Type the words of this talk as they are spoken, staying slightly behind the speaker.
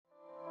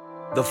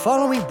The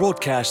following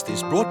broadcast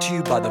is brought to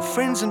you by the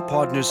friends and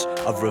partners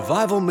of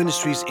Revival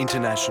Ministries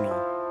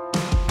International.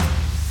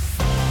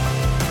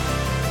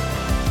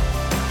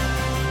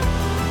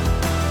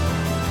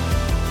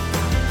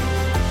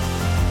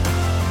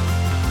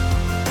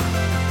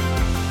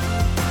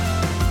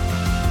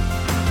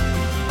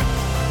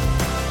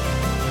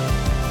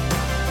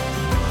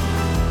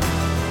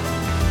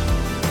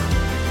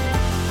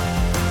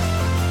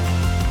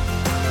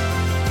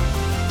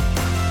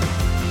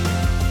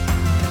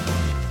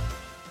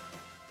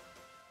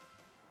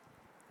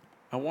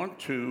 I want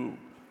to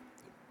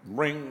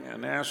bring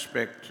an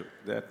aspect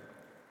that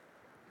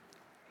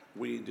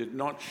we did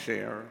not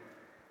share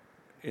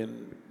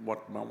in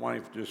what my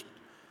wife just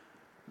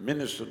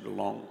ministered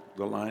along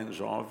the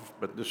lines of,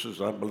 but this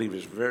is, I believe,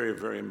 is very,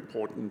 very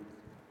important.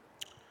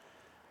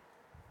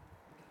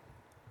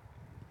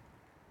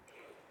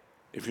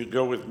 If you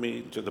go with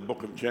me to the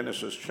book of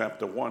Genesis,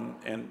 chapter 1,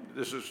 and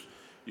this is,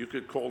 you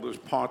could call this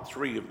part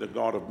 3 of the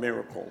God of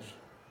miracles.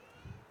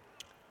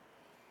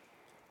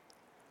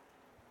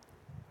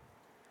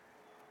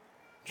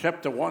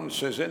 Chapter 1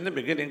 says, in the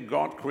beginning,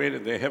 God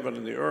created the heaven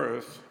and the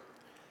earth.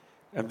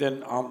 And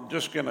then I'm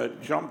just going to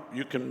jump.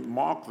 You can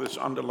mark this,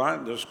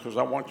 underline this, because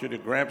I want you to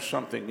grab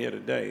something here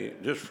today,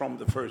 just from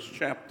the first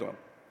chapter.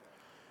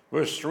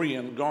 Verse 3,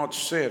 and God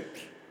said.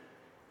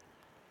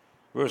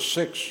 Verse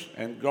 6,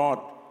 and God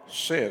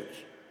said.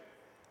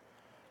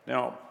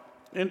 Now,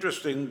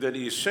 interesting that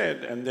he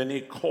said, and then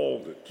he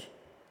called it.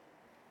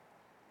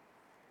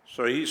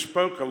 So he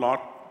spoke a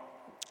lot,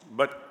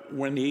 but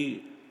when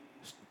he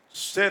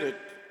said it,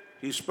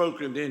 he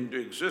spoke it into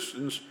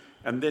existence,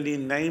 and then he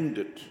named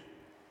it.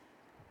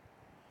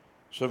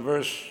 So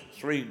verse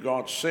 3,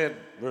 God said.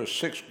 Verse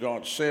 6,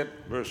 God said.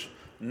 Verse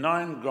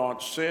 9,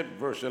 God said.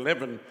 Verse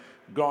 11,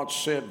 God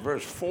said.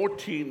 Verse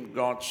 14,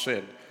 God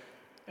said.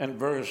 And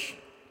verse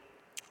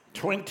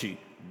 20,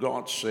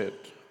 God said.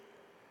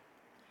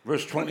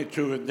 Verse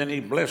 22, and then he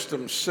blessed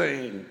them,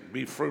 saying,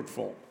 be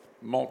fruitful,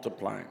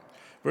 multiplying.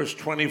 Verse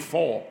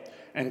 24,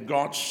 and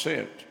God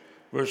said.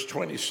 Verse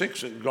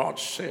 26, and God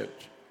said.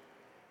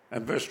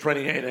 And verse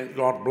 28, and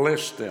God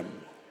blessed them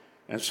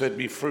and said,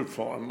 be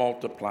fruitful and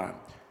multiply.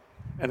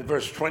 And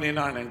verse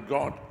 29, and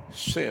God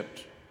said.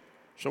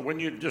 So when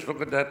you just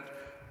look at that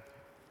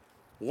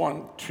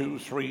 1, 2,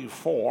 3,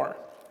 4,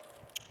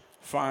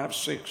 5,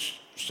 6,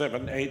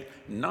 7, 8,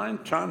 9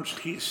 times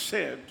he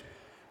said,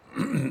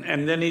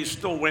 and then he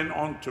still went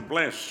on to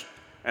bless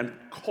and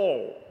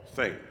call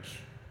things.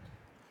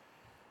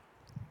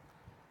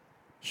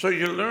 So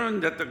you learn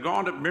that the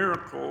God of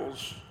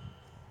miracles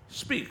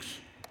speaks.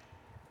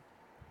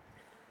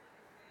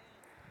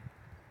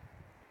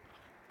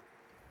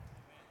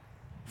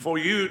 For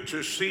you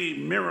to see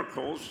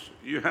miracles,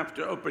 you have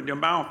to open your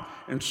mouth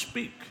and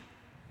speak.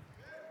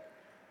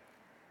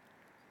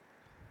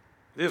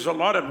 There's a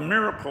lot of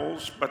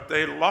miracles, but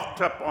they're locked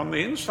up on the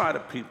inside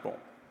of people.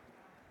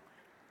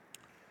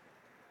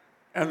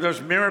 And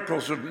those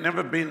miracles have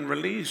never been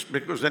released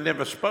because they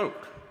never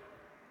spoke.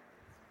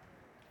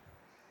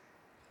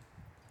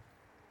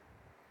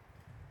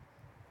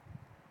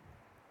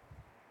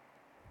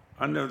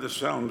 I know this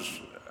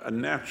sounds a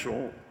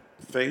natural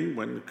thing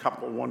when a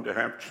couple want to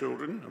have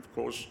children. Of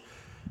course,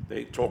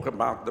 they talk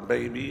about the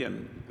baby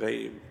and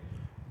they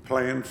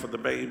plan for the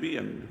baby,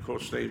 and of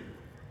course they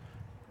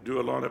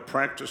do a lot of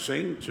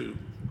practicing to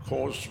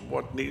cause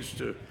what needs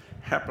to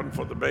happen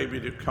for the baby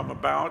to come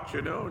about,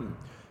 and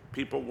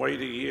people wait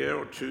a year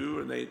or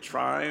two and they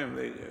try and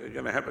they're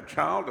going to have a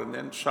child, and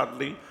then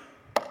suddenly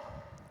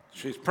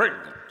she's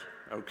pregnant,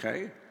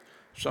 okay?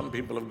 Some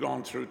people have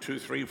gone through 2,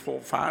 3,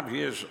 4, 5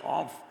 years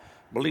of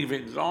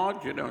believing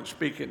God, and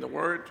speaking the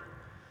word,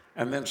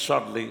 and then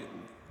suddenly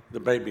the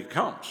baby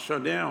comes. So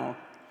now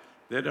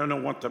they don't know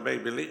what the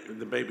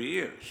baby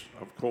is.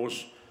 Of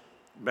course,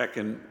 back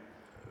in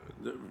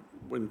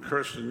when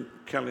Kirsten,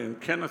 Kelly, and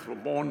Kenneth were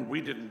born,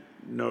 we didn't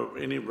know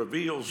any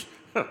reveals.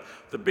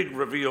 The big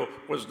reveal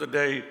was the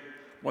day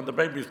when the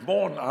baby's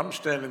born. I'm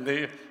standing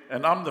there,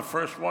 and I'm the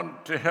first one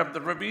to have the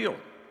reveal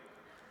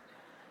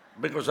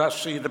because I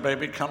see the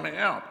baby coming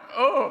out.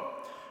 Oh,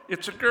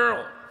 it's a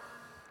girl.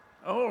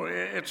 Oh,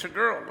 it's a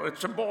girl,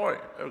 it's a boy,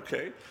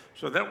 okay.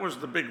 So that was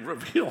the big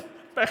reveal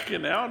back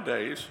in our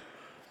days.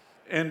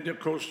 And of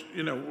course,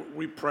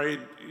 we prayed,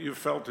 you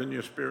felt in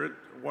your spirit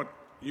what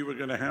you were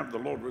going to have, the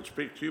Lord would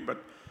speak to you.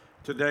 But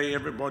today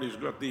everybody's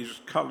got these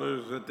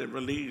colors that they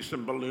release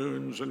and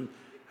balloons. And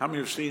how many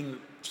have seen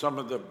some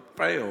of the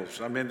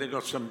fails? I mean, they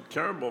got some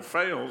terrible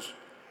fails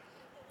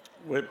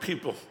where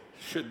people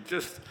should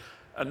just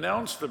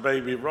announce the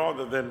baby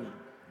rather than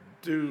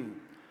do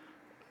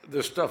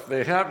the stuff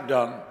they have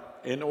done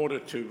in order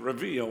to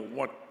reveal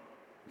what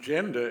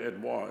gender it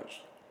was.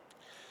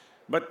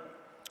 But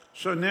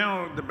so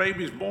now the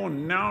baby's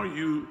born. Now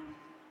you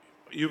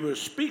were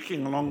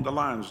speaking along the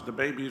lines. The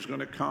baby is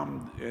going to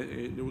come.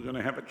 We're going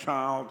to have a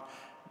child.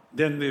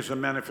 Then there's a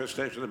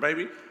manifestation of the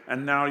baby.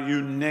 And now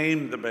you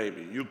name the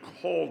baby. You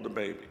call the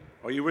baby.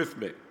 Are you with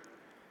me?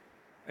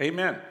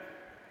 Amen.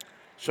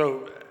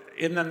 So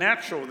in the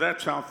natural,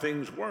 that's how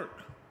things work.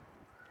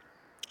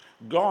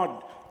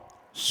 God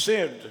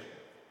said,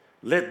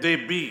 let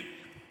there be.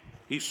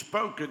 He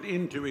spoke it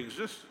into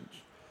existence.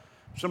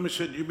 Somebody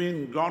said, you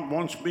mean God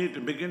wants me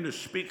to begin to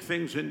speak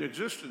things into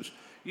existence?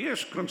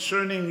 Yes,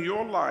 concerning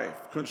your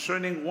life,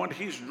 concerning what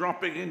he's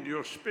dropping into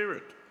your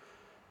spirit.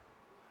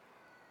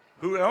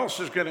 Who else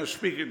is going to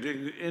speak it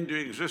into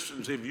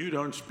existence if you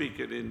don't speak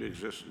it into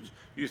existence?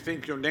 You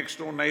think your next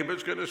door neighbor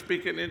is going to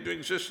speak it into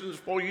existence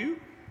for you?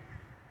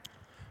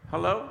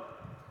 Hello?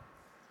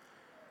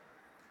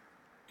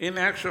 In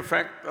actual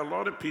fact, a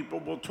lot of people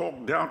will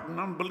talk doubt and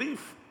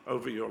unbelief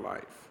over your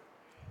life.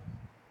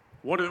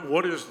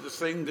 What is the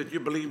thing that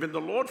you believe in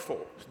the Lord for?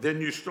 Then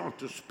you start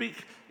to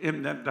speak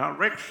in that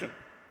direction.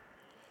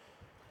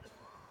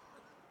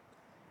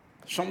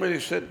 Somebody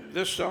said,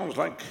 this sounds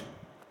like,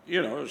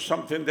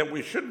 something that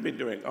we should be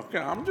doing. Okay,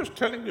 I'm just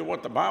telling you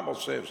what the Bible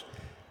says.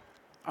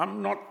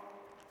 I'm not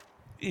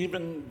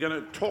even going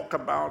to talk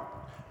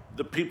about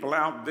the people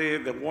out there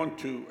that want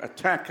to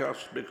attack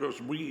us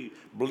because we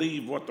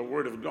believe what the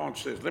Word of God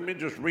says. Let me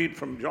just read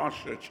from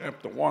Joshua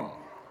chapter 1.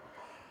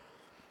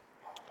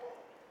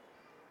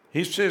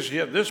 He says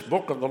here, this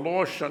book of the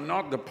law shall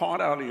not depart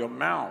out of your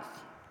mouth.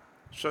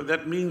 So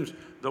that means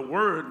the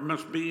word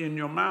must be in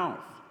your mouth.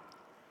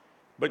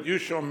 But you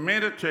shall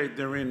meditate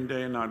therein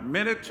day and night.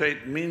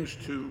 Meditate means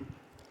to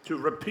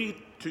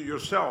repeat to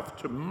yourself,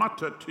 to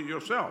mutter to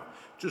yourself,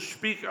 to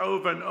speak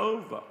over and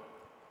over.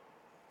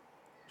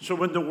 So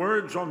when the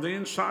word's on the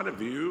inside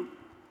of you,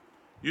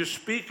 you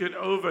speak it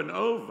over and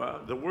over.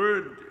 The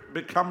word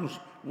becomes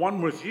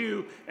one with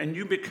you, and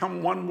you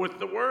become one with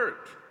the word.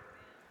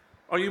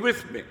 Are you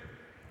with me?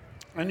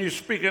 And you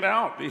speak it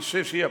out. He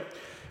says here,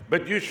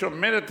 but you shall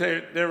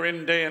meditate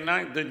therein day and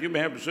night, that you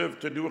may observe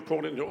to do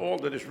according to all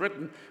that is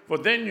written, for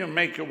then you'll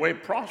make your way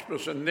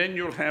prosperous, and then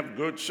you'll have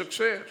good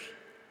success.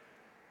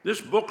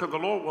 This book of the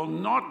law will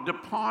not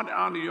depart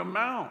out of your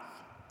mouth.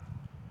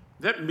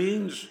 That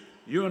means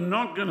you're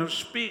not going to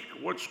speak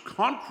what's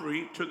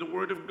contrary to the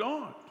Word of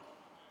God.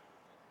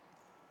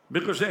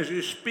 Because as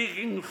you're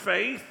speaking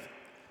faith,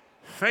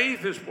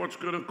 faith is what's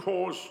going to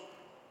cause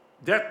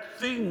that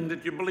thing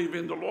that you believe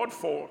in the Lord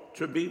for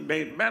to be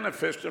made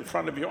manifest in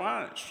front of your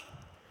eyes.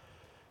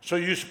 So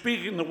you're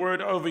speaking the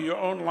word over your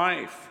own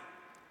life.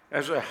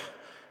 As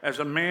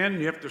a man,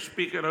 you have to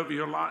speak it over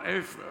your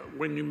life.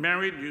 When you're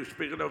married, you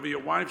speak it over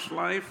your wife's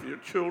life. Your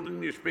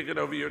children, you speak it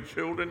over your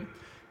children.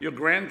 Your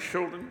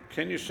grandchildren.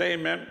 Can you say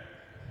amen?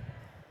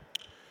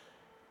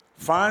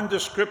 Find the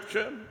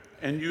scripture,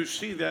 and you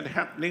see that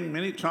happening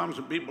many times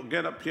when people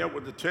get up here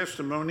with the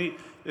testimony.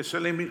 They say,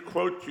 let me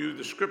quote you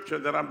the scripture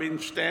that I've been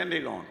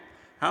standing on.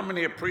 How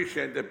many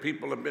appreciate that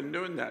people have been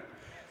doing that?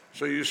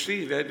 So you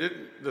see,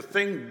 the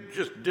thing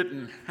just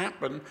didn't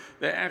happen.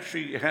 They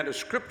actually had a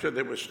scripture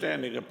they were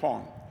standing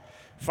upon.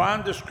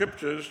 Find the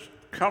scriptures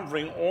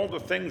covering all the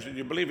things that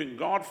you believe in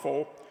God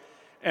for,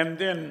 and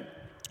then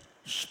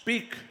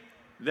speak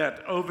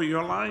that over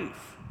your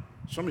life.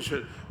 Somebody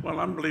said, well,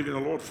 I'm believing the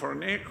Lord for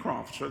an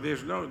aircraft. So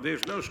there's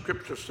no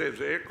scripture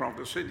says aircraft.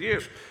 It said,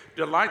 yes,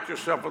 delight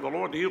yourself in the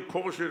Lord, and he'll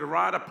cause you to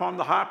ride upon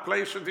the high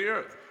place of the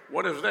earth.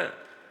 What is that?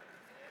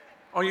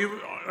 Are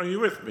you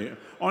with me?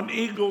 On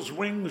eagle's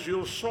wings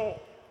you'll soar.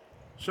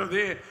 So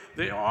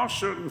there are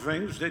certain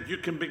things that you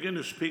can begin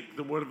to speak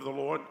the word of the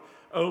Lord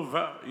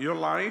over your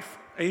life.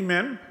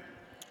 Amen.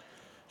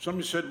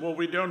 Somebody said, well,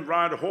 we don't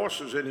ride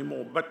horses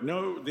anymore. But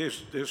no,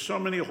 there's so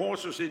many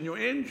horses in your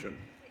engine.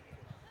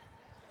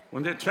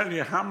 When they tell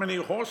you how many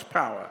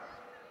horsepower,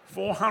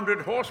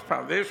 400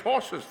 horsepower, there's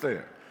horses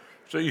there.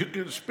 So you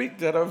can speak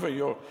that over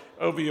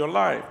your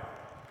life.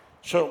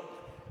 So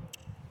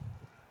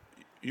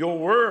your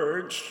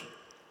words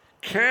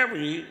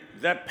carry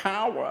that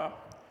power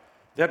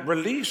that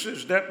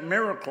releases that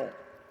miracle.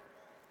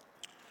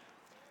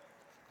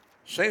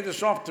 Say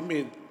this after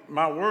me.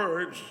 My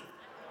words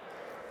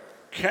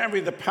carry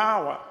the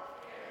power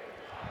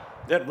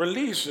that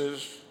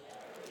releases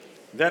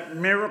that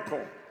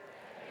miracle.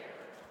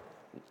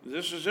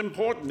 This is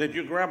important that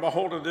you grab a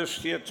hold of this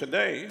here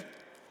today.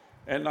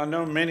 And I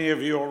know many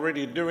of you are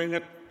already doing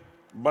it,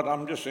 but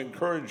I'm just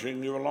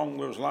encouraging you along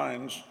those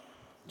lines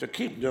to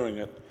keep doing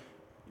it.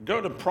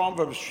 Go to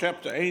Proverbs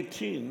chapter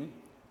 18,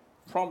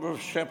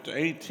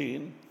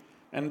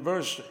 and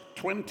verse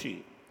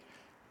 20.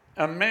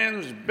 A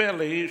man's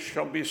belly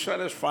shall be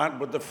satisfied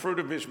with the fruit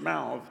of his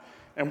mouth,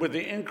 and with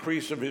the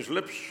increase of his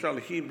lips shall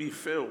he be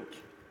filled.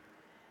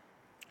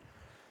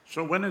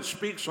 So when it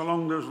speaks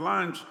along those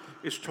lines,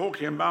 it's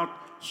talking about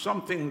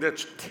something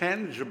that's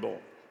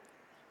tangible.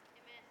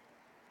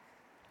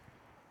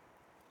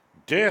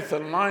 Death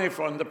and life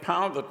are in the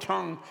power of the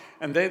tongue,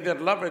 and they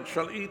that love it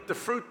shall eat the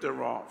fruit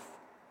thereof.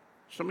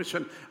 Somebody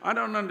said, I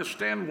don't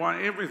understand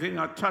why everything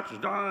I touch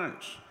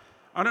dies.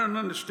 I don't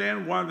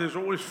understand why there's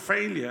always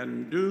failure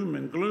and doom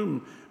and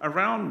gloom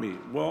around me.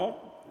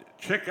 Well,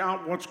 check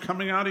out what's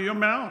coming out of your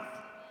mouth.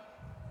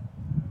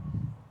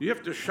 You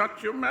have to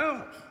shut your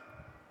mouth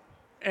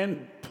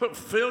and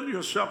fill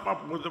yourself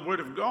up with the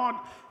Word of God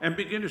and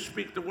begin to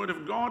speak the Word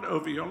of God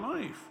over your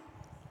life.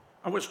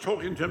 I was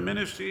talking to a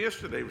minister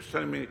yesterday. He was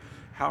telling me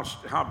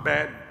how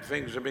bad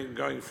things have been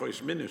going for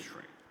his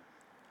ministry.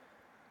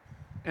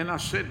 And I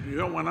said,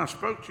 when I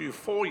spoke to you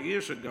 4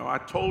 years ago, I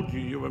told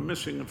you were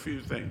missing a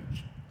few things.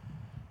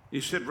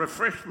 He said,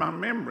 refresh my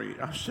memory.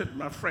 I said,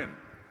 my friend,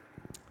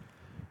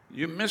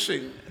 you're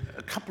missing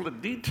a couple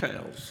of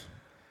details.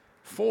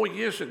 4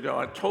 years ago,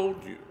 I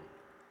told you.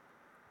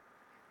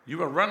 You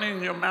were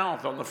running your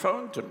mouth on the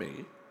phone to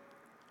me.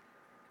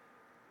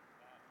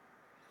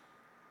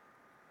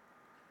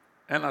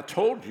 And I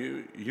told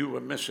you were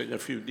missing a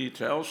few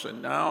details,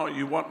 and now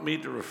you want me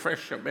to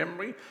refresh your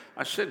memory?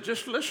 I said,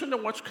 just listen to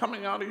what's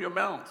coming out of your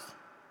mouth.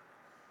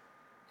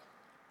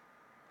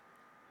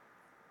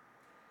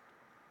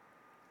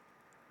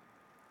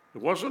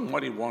 It wasn't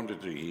what he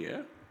wanted to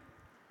hear.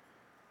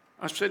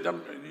 I said,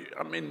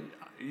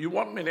 you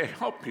want me to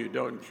help you,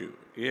 don't you?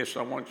 Yes,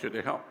 I want you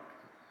to help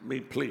me,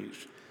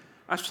 please.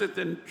 I said,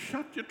 then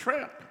shut your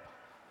trap.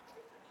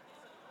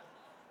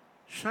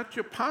 Shut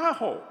your pie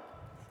hole.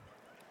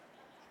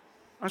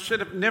 I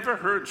said, I've never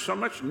heard so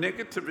much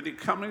negativity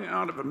coming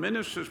out of a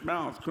minister's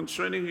mouth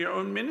concerning your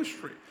own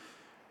ministry.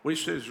 We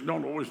say it's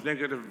not always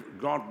negative,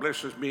 God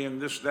blesses me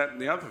and this, that,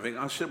 and the other thing.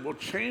 I said, well,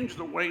 change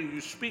the way you're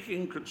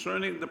speaking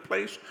concerning the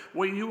place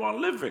where you are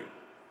living.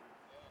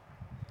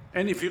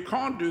 And if you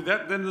can't do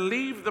that, then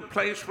leave the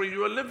place where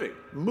you are living.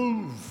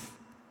 Move.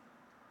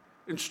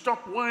 And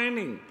stop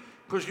whining,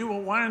 because you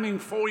were whining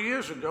 4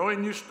 years ago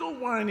and you're still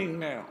whining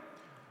now.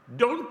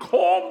 Don't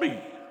call me.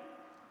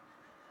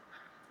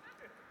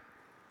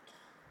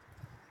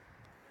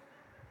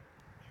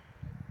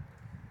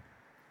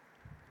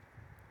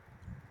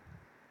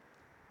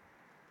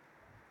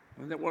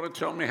 And they want to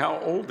tell me how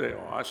old they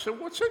are. I said,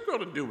 what's that got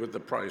to do with the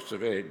price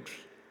of eggs?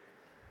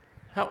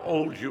 How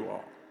old you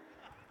are?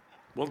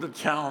 Well, the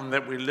town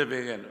that we're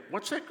living in.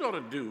 What's that got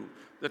to do,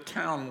 the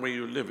town where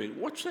you're living?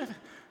 What's that?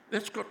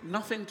 That's got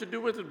nothing to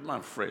do with it, my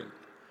friend.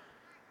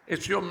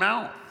 It's your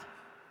mouth.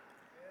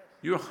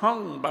 You're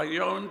hung by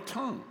your own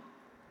tongue.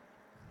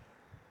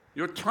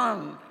 Your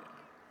tongue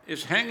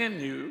is hanging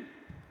you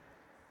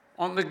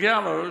on the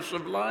gallows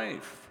of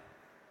life.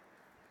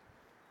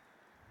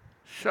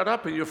 Shut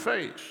up in your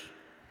face.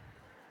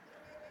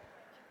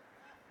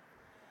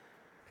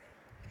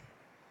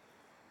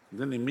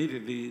 Then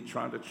immediately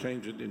try to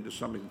change it into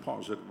something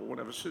positive or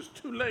whatever. Says,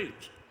 too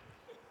late.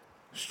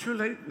 It's too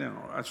late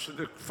now. I said,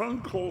 the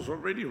phone call's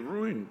already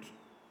ruined.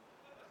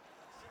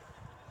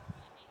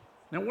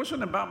 Now, it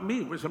wasn't about me.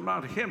 It was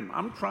about him.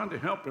 I'm trying to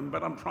help him,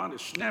 but I'm trying to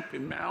snap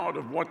him out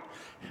of what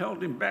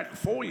held him back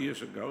 4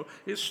 years ago.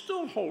 It's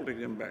still holding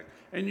him back.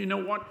 And you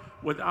know what?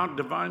 Without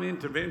divine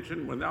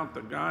intervention, without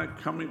the guy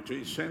coming to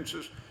his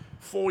senses,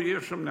 4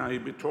 years from now,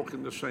 he'd be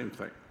talking the same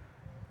thing.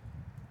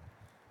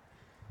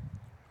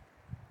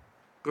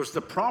 Because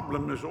the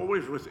problem is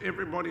always with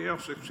everybody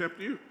else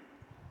except you.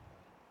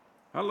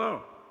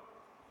 Hello.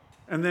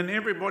 And then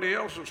everybody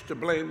else is to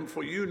blame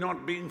for you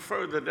not being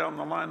further down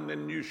the line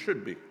than you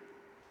should be.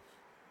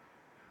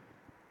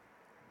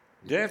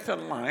 Death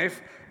and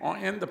life are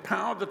in the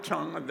power of the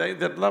tongue, and they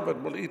that love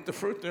it will eat the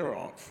fruit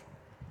thereof.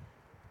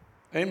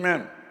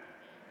 Amen.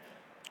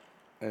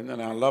 And then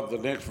I love the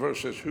next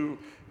verse says,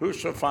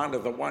 whoso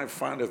findeth a wife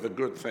findeth a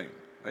good thing.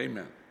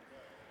 Amen.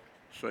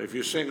 So if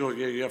you're single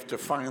here, you have to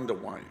find the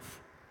wife.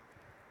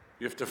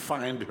 You have to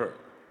find her.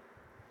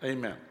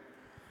 Amen.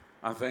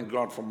 I thank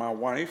God for my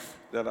wife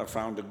that I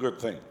found a good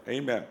thing.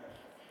 Amen.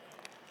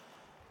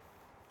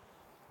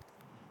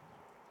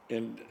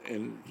 In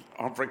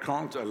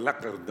Afrikaans, a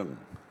lekker ding.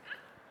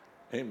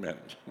 Amen.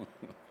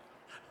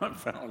 I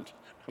found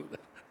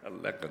a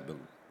lekker ding.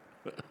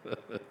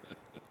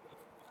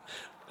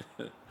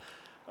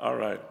 All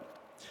right.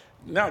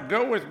 Now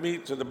go with me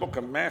to the book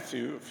of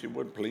Matthew, if you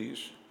would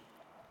please.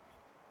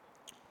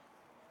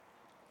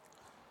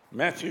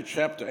 Matthew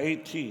chapter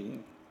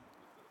 18.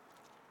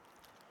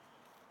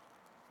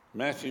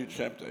 Matthew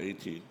chapter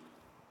 18.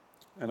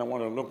 And I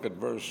want to look at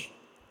verse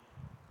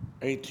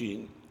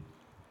 18.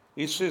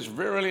 He says,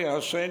 verily I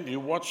say unto you,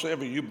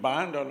 whatsoever you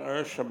bind on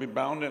earth shall be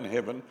bound in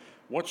heaven.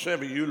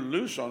 Whatsoever you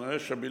loose on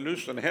earth shall be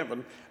loosed in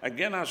heaven.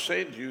 Again I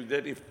say to you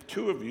that if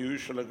two of you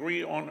shall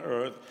agree on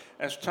earth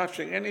as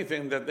touching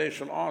anything that they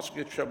shall ask,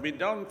 it shall be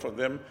done for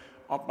them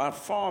of my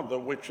Father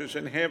which is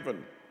in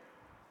heaven.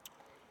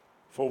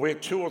 For where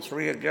two or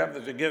three are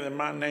gathered together in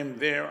my name,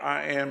 there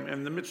I am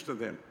in the midst of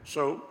them.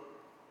 So,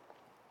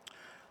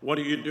 what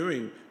are you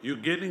doing? You're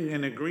getting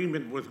in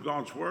agreement with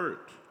God's word.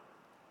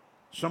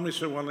 Somebody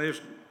said, well,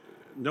 there's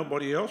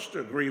nobody else to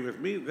agree with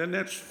me. Then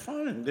that's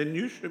fine. Then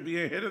you should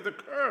be ahead of the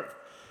curve.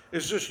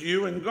 It's just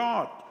you and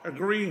God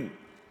agreeing.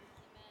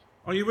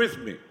 Are you with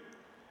me?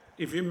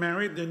 If you're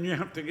married, then you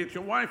have to get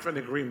your wife in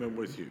agreement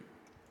with you.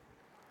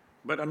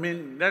 But I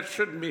mean, that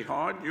shouldn't be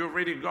hard. You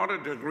already got her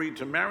to agree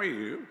to marry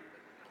you.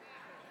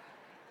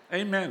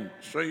 Amen.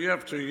 So you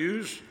have to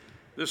use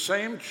the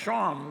same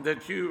charm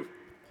that you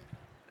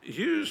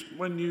used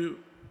when you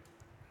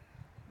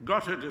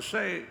got her to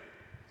say,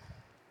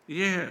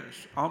 yes,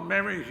 I'll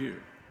marry you.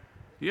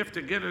 You have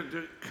to get her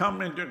to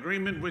come into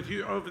agreement with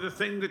you over the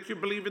thing that you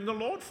believe in the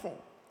Lord for.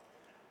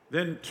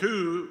 then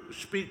two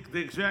speak the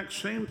exact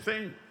same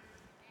thing.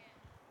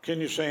 Can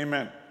you say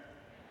amen?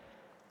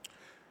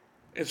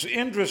 It's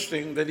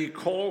interesting that he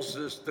calls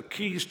this the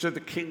keys to the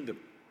kingdom.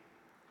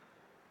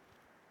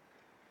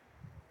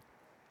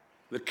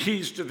 The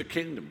keys to the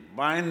kingdom,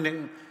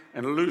 binding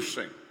and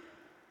loosing.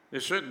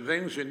 There's certain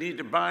things you need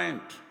to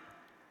bind,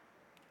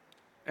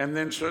 and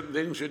then certain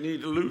things you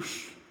need to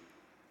loose.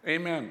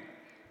 Amen.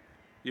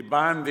 You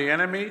bind the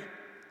enemy,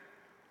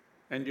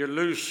 and you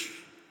loose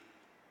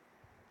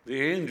the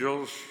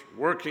angels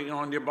working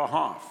on your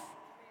behalf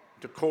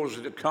to cause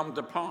it to come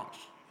to pass.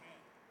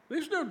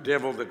 There's no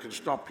devil that can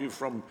stop you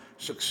from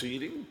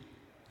succeeding.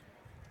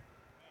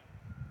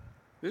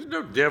 There's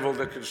no devil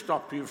that can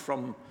stop you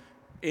from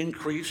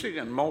increasing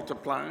and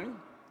multiplying.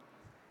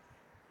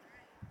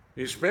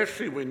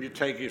 Especially when you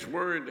take his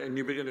word and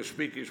you begin to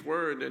speak his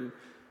word, and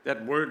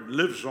that word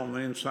lives on the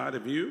inside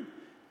of you,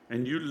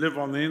 and you live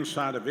on the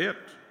inside of it.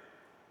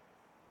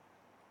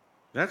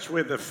 That's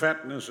where the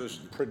fatness is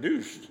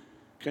produced.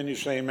 Can you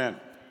say amen?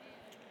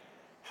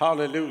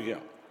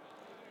 Hallelujah.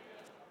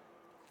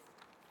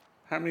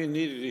 How many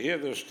needed to hear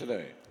this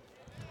today?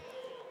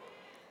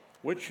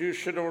 Which you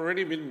should have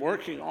already been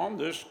working on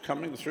this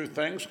coming through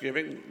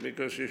Thanksgiving,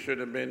 because you should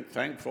have been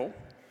thankful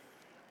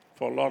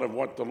for a lot of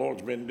what the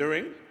Lord's been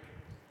doing.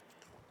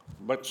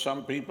 But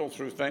some people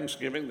through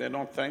Thanksgiving, they're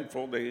not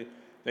thankful,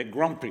 they're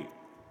grumpy.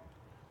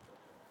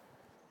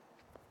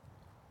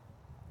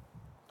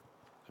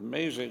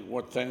 Amazing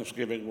what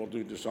Thanksgiving will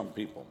do to some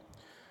people.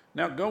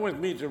 Now go with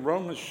me to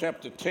Romans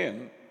chapter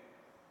 10.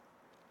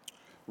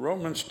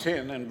 Romans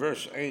 10 and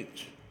verse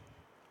 8.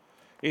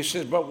 He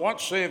says, "But what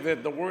saith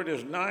that the word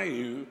is nigh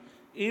you,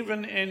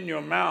 even in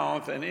your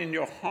mouth and in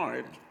your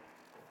heart,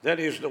 that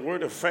is the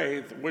word of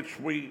faith which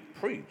we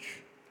preach.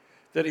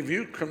 That if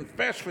you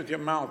confess with your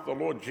mouth the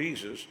Lord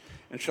Jesus,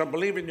 and shall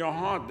believe in your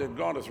heart that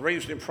God hath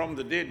raised him from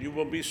the dead, you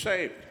will be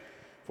saved.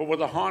 For with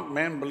the heart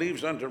man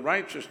believes unto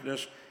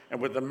righteousness, and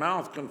with the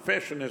mouth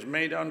confession is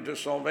made unto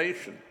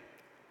salvation."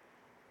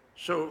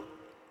 So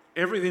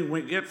everything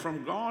we get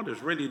from God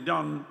is really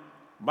done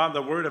by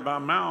the word of our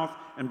mouth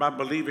and by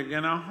believing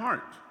in our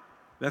heart.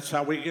 That's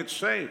how we get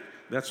saved.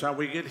 That's how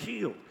we get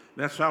healed.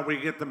 That's how we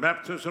get the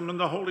baptism in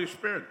the Holy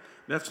Spirit.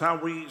 That's how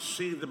we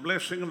see the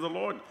blessing of the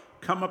Lord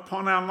come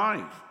upon our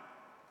life.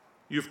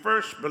 You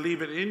first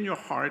believe it in your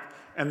heart,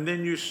 and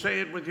then you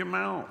say it with your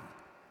mouth.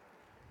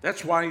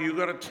 That's why you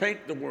got to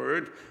take the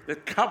word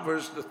that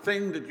covers the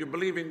thing that you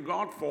believe in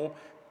God for,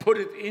 put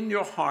it in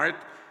your heart,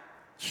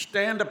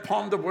 stand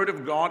upon the word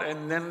of God,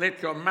 and then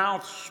let your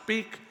mouth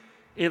speak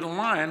in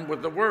line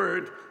with the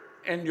word,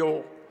 and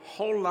your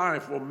whole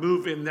life will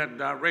move in that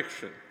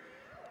direction.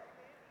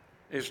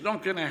 It's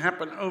not going to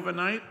happen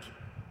overnight.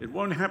 It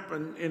won't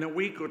happen in a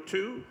week or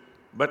two,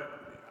 but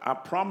I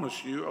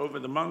promise you, over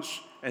the months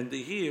and the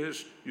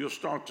years, you'll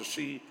start to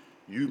see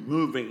you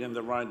moving in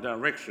the right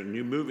direction.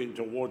 You moving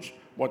towards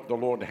what the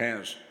Lord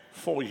has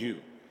for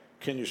you.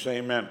 Can you say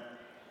amen?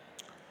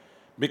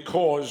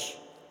 Because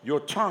your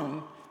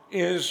tongue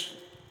is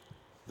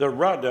the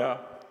rudder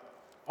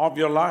of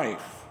your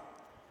life.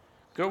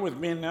 Go with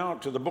me now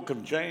to the book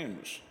of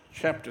James,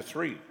 chapter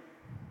 3.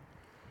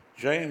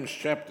 James,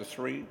 chapter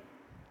 3.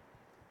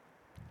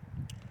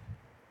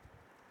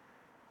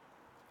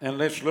 And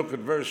let's look at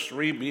verse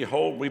 3.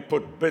 "Behold, we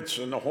put bits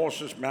in the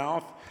horse's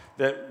mouth,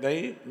 that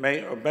they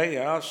may obey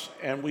us,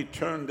 and we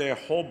turn their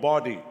whole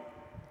body.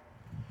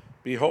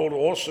 Behold,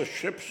 also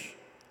ships,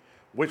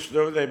 which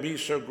though they be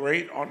so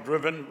great, are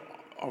driven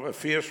of a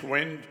fierce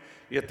wind,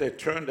 yet they're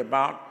turned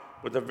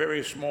about with a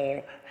very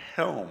small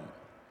helm,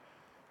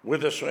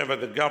 whithersoever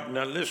the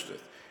governor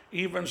listeth.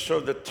 Even so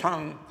the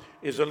tongue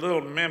is a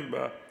little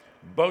member,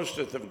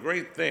 boasteth of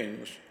great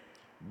things.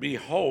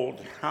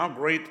 Behold, how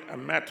great a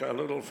matter a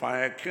little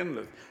fire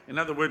kindleth." In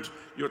other words,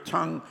 your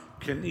tongue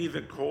can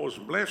either cause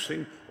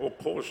blessing or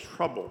cause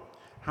trouble.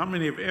 How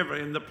many have ever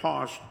in the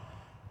past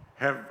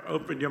have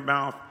opened your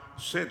mouth,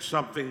 said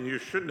something you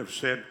shouldn't have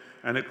said,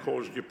 and it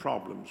caused you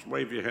problems?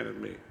 Wave your hand at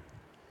me.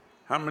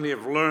 How many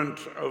have learned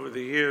over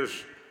the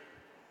years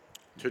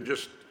to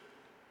just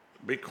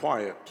be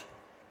quiet?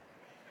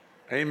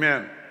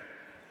 Amen.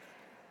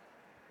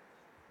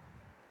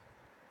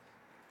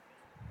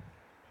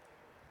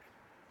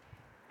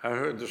 I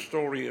heard the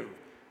story of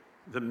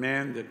the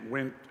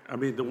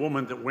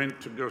woman that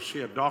went to go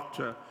see a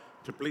doctor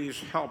to please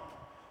help,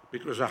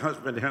 because her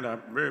husband had a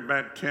very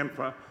bad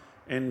temper,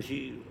 and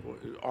he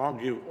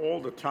argued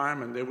all the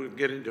time, and they would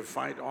get into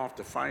fight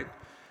after fight.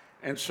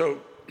 And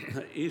so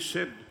he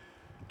said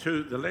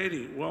to the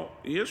lady, "Well,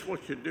 here's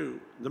what you do.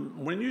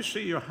 When you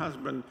see your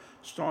husband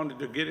starting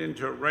to get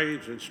into a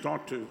rage and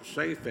start to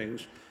say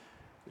things,"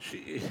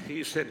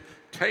 he said,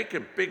 "take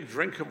a big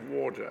drink of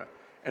water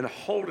and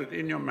hold it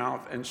in your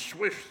mouth and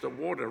swish the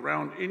water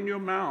around in your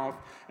mouth,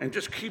 and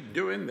just keep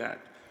doing that.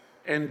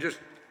 And just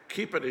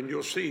keep it, and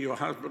you'll see your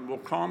husband will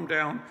calm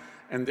down,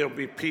 and there'll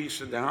be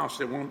peace in the house.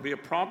 There won't be a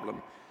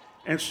problem."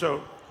 And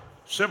so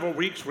several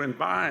weeks went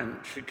by,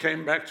 and she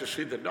came back to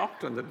see the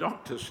doctor, and the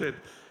doctor said,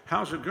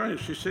 "How's it going?"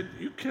 She said,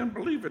 "You can't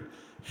believe it.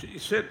 She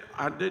said,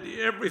 I did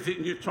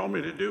everything you told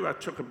me to do. I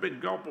took a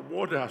big gulp of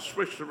water, I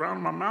swished it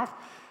around my mouth,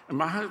 and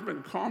my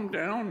husband calmed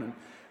down,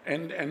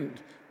 and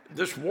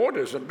this water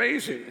is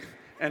amazing.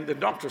 And the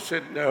doctor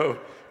said, no,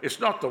 it's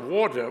not the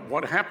water.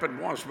 What happened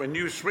was when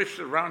you swished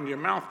it around your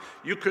mouth,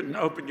 you couldn't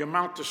open your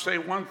mouth to say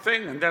one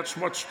thing, and that's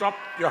what stopped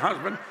your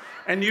husband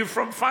and you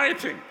from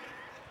fighting.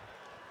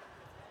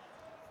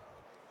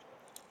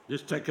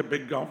 Just take a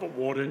big gulp of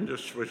water and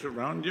just swish it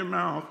around your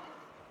mouth,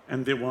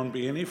 and there won't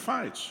be any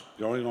fights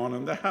going on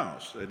in the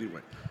house.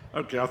 Anyway,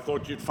 okay, I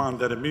thought you'd find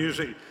that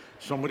amusing.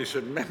 Somebody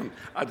said, man,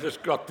 I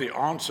just got the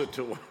answer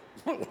to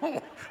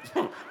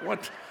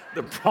what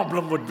the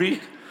problem would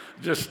be.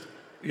 Just,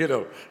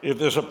 if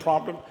there's a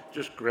problem,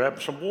 just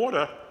grab some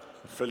water,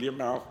 fill your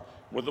mouth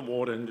with the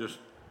water, and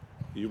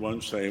you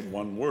won't say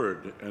one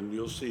word, and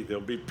you'll see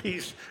there'll be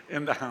peace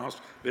in the house.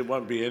 There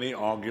won't be any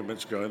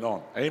arguments going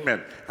on.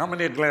 Amen. How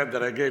many are glad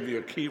that I gave you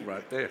a key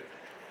right there?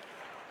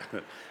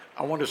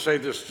 I want to say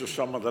this to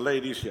some of the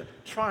ladies here.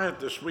 Try it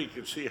this week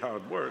and see how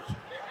it works.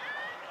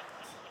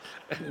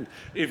 And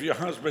if your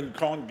husband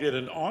can't get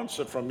an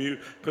answer from you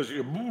because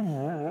you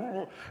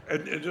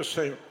and just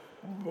say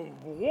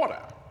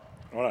water.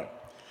 All right.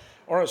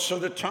 All right, so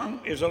the tongue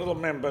is a little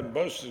member and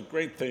boasts of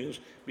great things.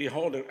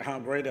 Behold, how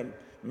great a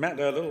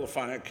matter a little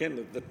fire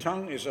kindleth. The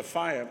tongue is a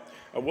fire,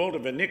 a world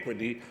of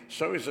iniquity.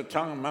 So is the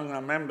tongue among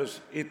our members.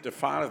 It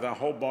defileth our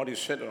whole body,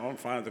 set on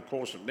fire the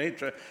course of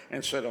nature,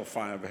 and set on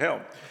fire of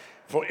hell.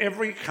 For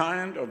every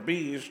kind of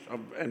beast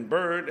and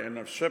bird and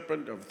of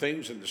serpent of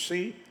things in the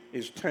sea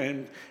is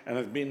tamed and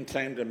has been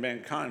tamed of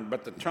mankind.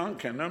 But the tongue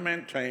can no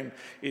man tame.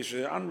 Is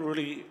an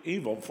unruly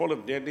evil, full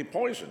of deadly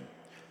poison.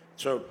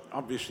 So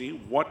obviously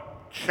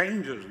what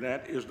changes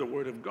that is the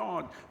word of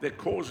God that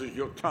causes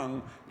your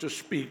tongue to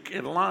speak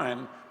in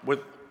line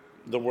with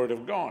the word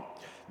of God.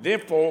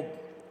 Therefore,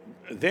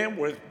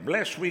 therewith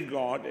bless we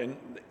God and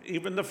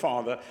even the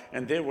Father,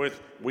 and therewith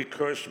we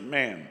curse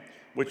man,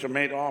 which are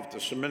made after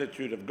the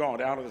similitude of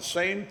God. Out of the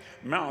same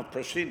mouth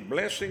proceed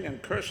blessing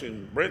and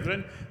cursing.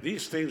 Brethren,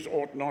 these things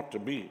ought not to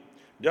be.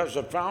 Does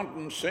a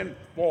fountain send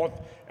forth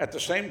at the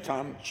same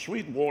time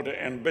sweet water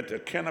and bitter?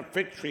 Can a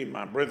fig tree,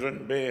 my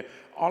brethren, bear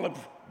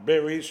olive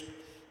berries,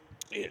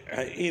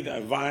 either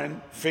vine,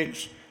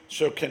 figs?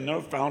 So can no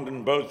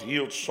fountain both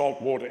yield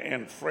salt water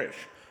and fresh?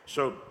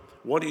 So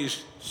what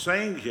he's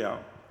saying here,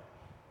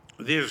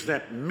 there's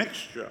that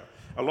mixture.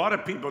 A lot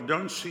of people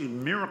don't see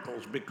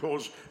miracles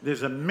because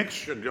there's a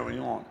mixture going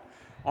on.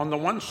 On the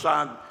one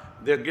side,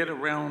 they'll get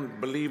around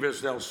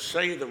believers, they'll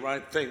say the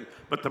right thing,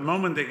 but the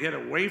moment they get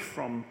away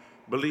from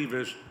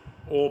believers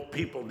or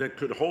people that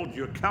could hold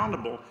you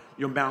accountable,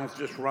 your mouth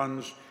just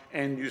runs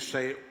and you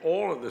say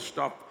all of the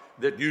stuff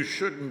that you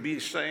shouldn't be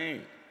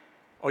saying.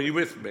 Are you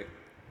with me?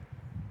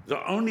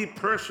 The only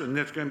person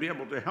that's going to be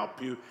able to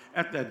help you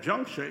at that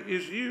juncture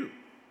is you.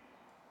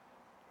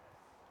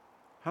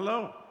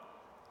 Hello?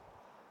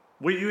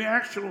 Where you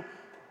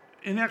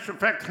in actual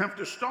fact, have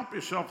to stop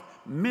yourself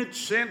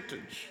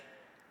mid-sentence.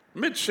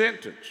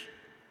 Mid-sentence.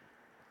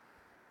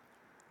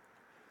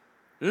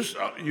 Just,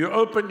 you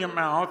open your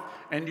mouth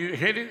and you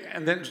hit it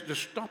and then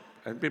just stop.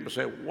 And people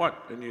say,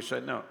 what? And you say,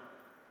 no,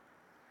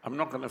 I'm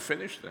not going to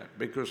finish that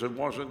because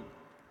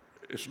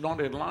it's not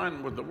in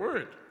line with the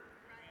word.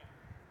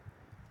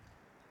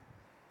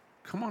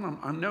 Come on,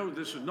 I know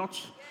this is not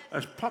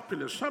a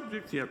popular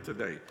subject here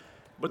today,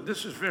 but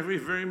this is very,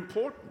 very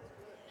important.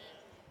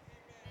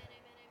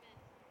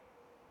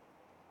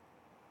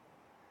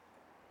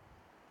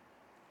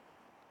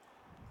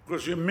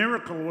 Because your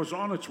miracle was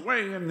on its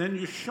way and then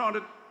you shot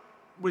it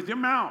with your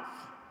mouth.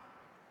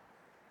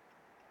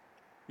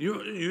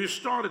 You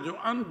started to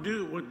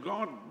undo what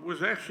God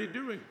was actually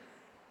doing.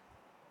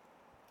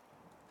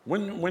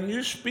 When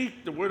you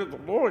speak the word of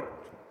the Lord,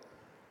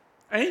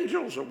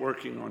 angels are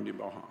working on your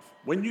behalf.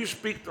 When you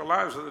speak the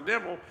lies of the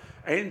devil,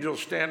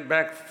 angels stand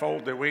back,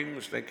 fold their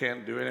wings, they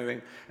can't do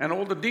anything, and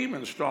all the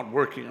demons start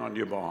working on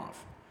your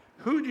behalf.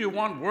 Who do you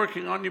want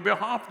working on your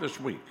behalf this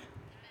week?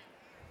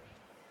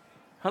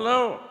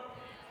 Hello?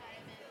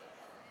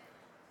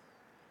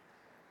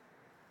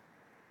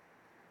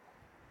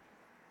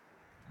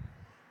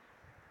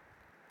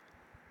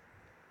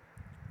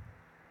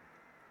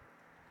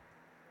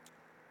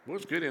 Well,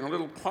 it's getting a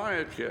little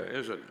quiet here,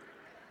 isn't it?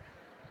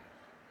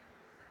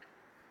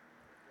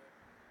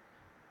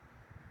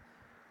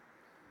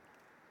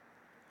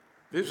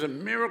 There's a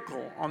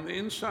miracle on the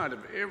inside of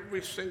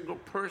every single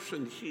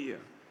person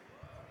here.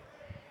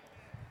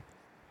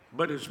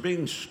 But it's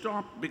being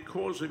stopped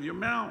because of your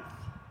mouth.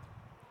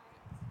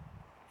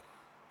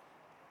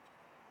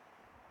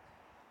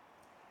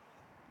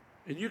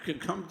 And you can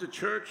come to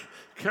church,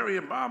 carry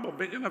a Bible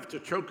big enough to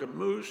choke a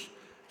moose,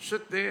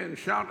 sit there and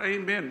shout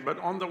amen. But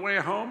on the way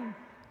home,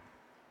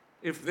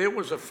 if there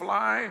was a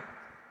fly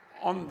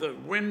on the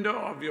window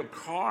of your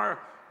car,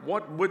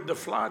 what would the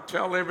fly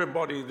tell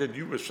everybody that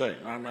you were saying?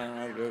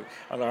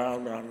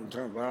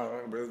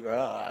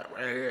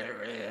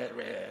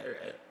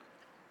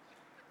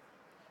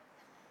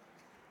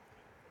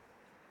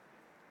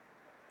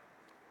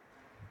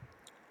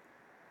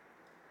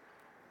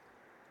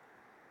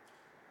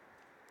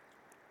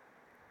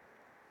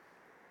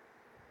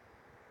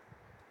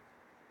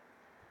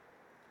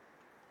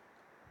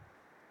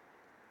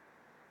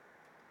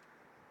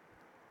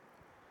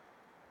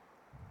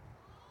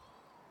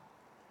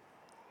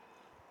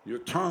 Your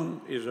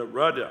tongue is a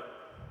rudder.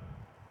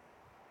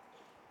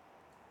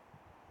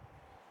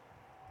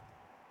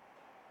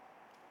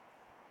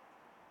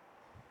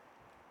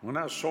 When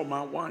I saw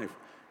my wife,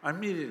 I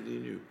immediately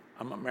knew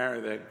I'm going to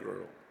marry that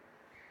girl.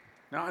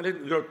 Now, I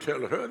didn't go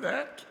tell her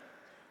that.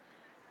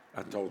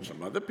 I told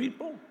some other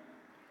people.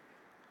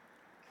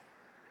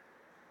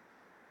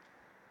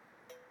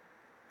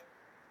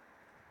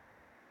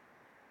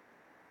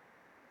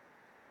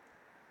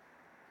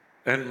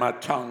 And my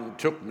tongue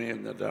took me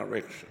in the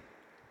direction.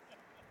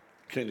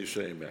 Can you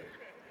say amen?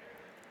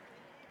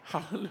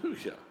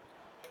 Hallelujah.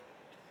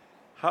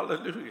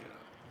 Hallelujah.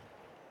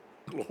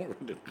 Glory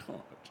to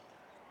God.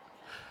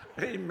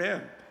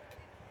 Amen.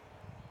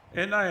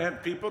 And I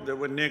had people that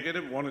were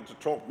negative, wanted to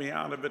talk me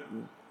out of it,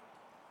 and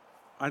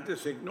I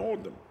just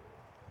ignored them.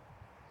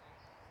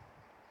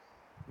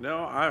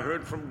 No, I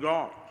heard from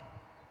God.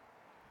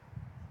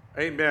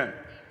 Amen.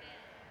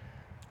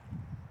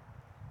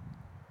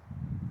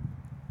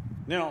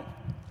 Now,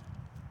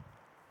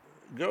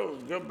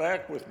 go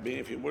back with me,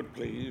 if you would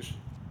please,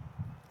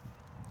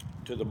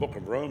 to the book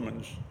of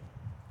Romans.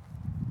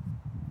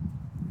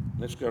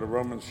 Let's go to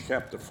Romans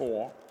chapter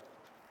 4.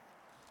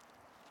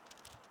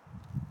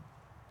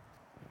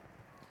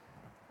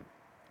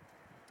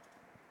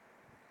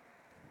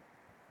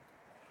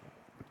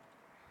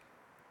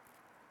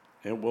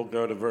 And we'll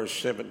go to verse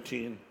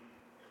 17.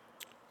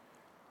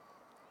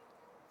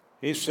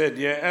 He said,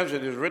 "Yea, as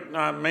it is written,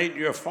 I made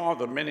you a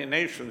father of many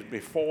nations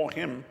before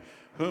him,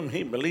 whom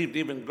he believed,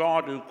 even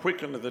God, who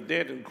quickeneth the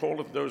dead and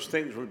calleth those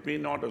things which be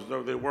not as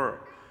though they were."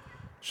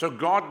 So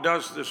God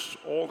does this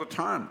all the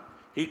time.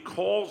 He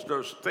calls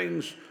those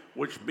things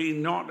which be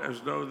not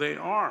as though they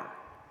are.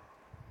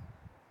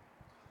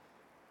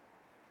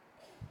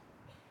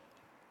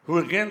 Who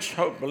against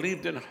hope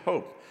believed in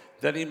hope,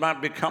 that he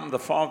might become the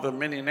father of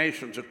many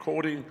nations,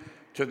 according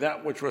to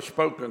that which was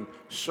spoken,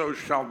 so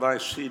shall thy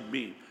seed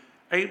be.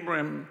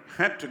 Abraham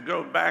had to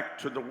go back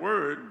to the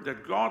word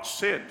that God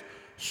said,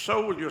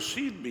 so will your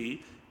seed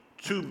be,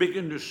 to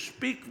begin to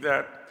speak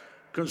that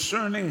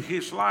concerning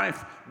his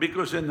life,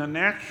 because in the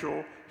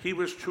natural, he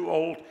was too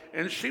old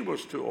and she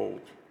was too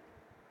old.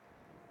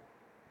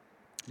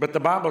 But the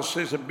Bible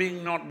says that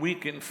being not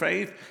weak in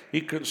faith,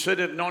 he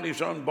considered not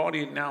his own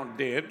body now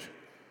dead,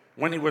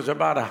 when he was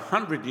about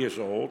 100 years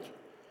old,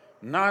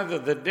 neither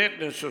the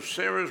deadness of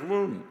Sarah's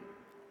womb.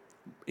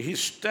 He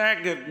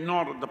staggered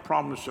not at the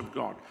promise of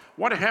God.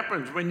 What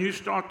happens when you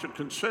start to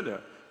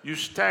consider? You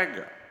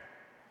stagger.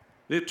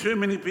 There are too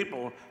many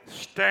people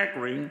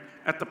staggering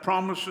at the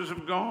promises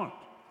of God.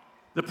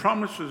 The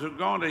promises of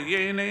God are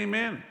yea and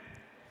amen.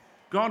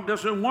 God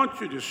doesn't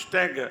want you to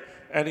stagger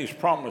at his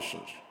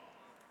promises.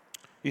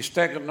 He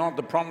staggered not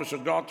the promise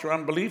of God through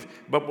unbelief,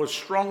 but was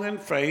strong in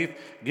faith,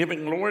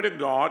 giving glory to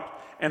God,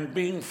 and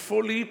being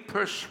fully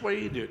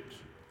persuaded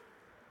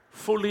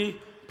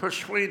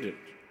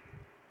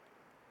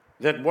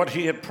that what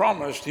he had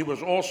promised, he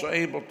was also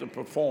able to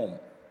perform.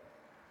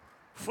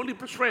 Fully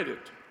persuaded.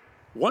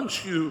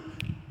 Once you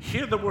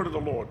hear the word of the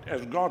Lord,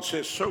 as God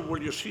says, so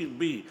will your seed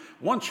be.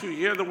 Once you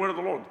hear the word of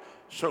the Lord.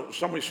 So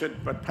somebody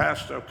said, but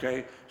Pastor,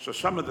 okay, so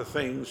some of the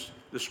things,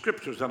 the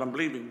scriptures that I'm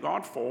believing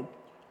God for,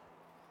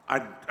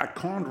 I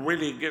can't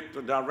really get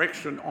the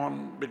direction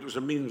on, because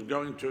it means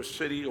going to a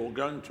city or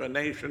going to a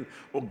nation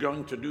or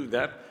going to do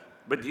that.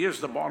 But here's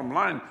the bottom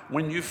line.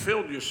 When you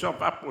fill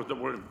yourself up with the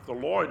word of the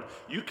Lord,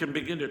 you can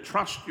begin to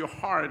trust your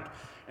heart,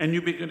 and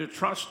you begin to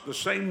trust the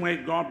same way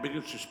God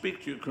begins to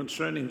speak to you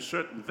concerning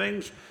certain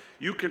things.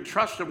 You can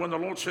trust it when the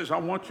Lord says, I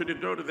want you to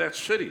go to that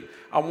city.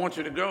 I want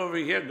you to go over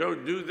here, go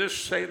do this,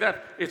 say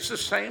that. It's the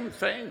same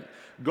thing.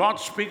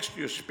 God speaks to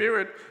your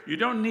spirit. You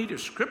don't need a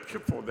scripture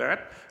for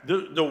that.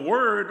 The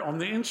word on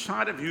the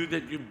inside of you,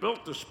 that you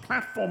built this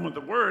platform of the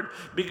word,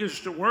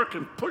 begins to work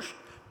and push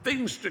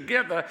things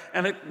together,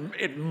 and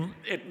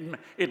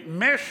it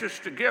meshes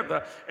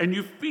together, and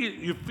you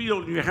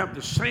feel you have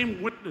the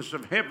same witness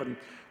of heaven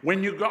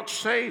when you got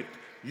saved.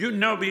 You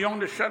know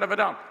beyond a shadow of a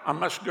doubt, I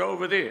must go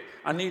over there.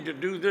 I need to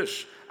do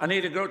this. I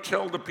need to go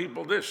tell the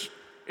people this.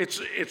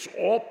 It's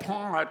all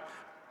part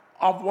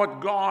of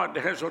what God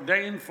has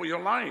ordained for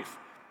your life.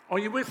 Are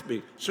you with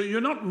me? So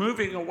you're not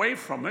moving away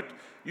from it.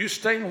 You're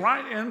staying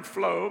right in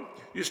flow.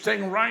 You're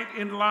staying right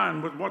in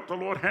line with what the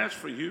Lord has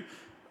for you.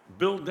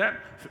 Build that.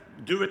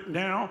 Do it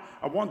now.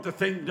 I want the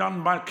thing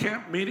done by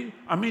camp meeting.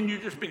 I mean, you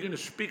just begin to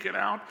speak it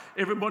out.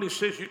 Everybody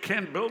says you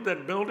can't build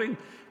that building.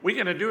 We're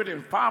going to do it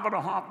in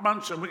 5.5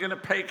 months, and we're going to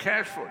pay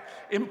cash for it.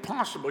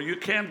 Impossible. You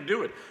can't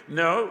do it.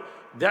 No,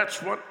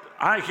 that's what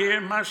I hear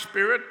in my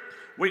spirit.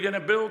 We're going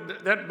to build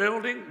that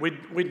building.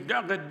 We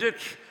dug a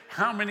ditch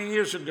how many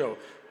years ago?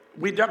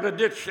 We dug a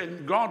ditch,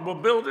 and God will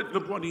build it.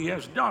 Look what he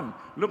has done.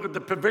 Look at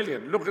the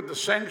pavilion. Look at the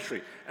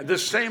sanctuary. And the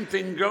same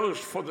thing goes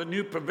for the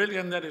new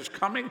pavilion that is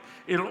coming.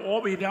 It'll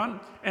all be done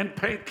and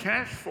paid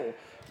cash for.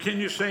 Can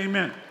you say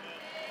amen?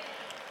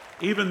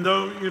 Even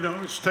though,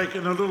 it's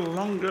taken a little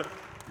longer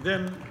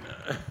than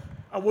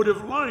I would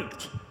have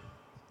liked.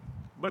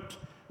 But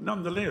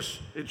nonetheless,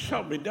 it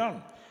shall be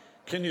done.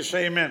 Can you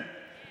say amen?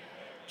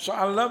 So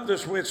I love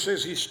this where it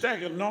says he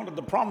staggered not at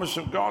the promise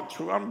of God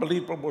through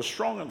unbelief, but was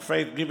strong in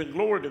faith, giving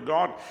glory to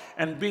God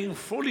and being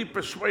fully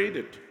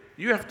persuaded.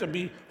 You have to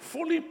be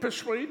fully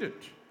persuaded.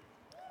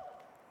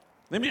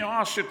 Let me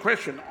ask you a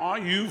question. Are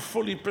you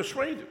fully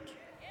persuaded?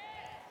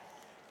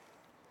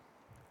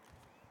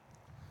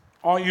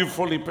 Are you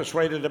fully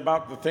persuaded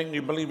about the thing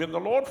you believe in the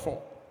Lord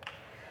for?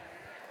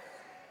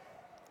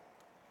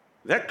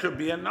 That could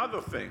be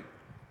another thing.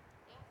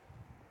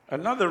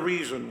 Another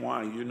reason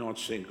why you're not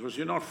seeing, because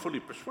you're not fully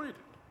persuaded.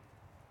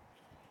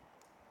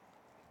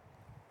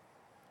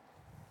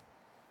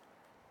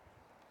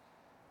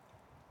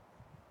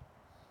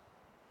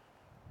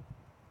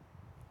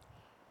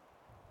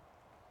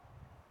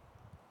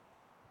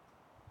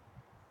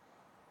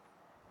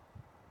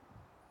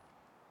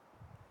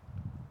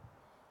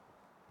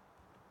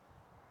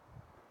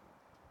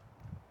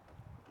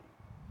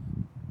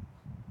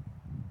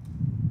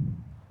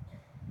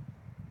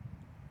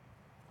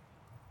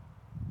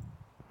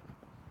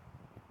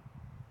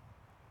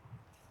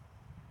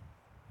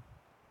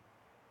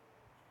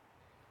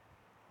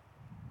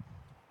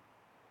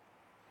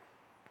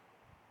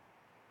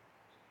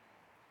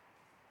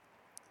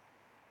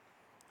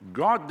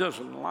 God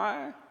doesn't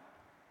lie.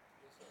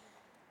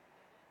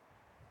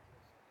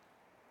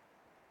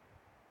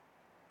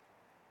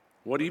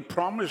 What he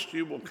promised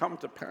you will come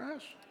to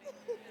pass.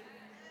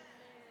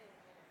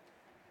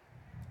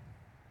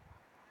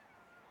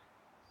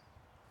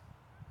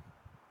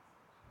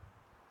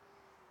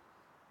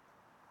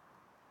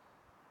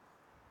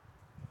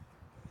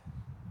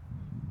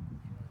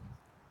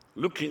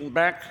 Looking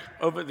back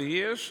over the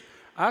years,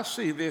 I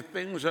see there are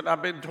things that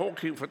I've been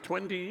talking for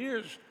 20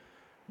 years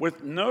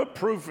with no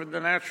proof in the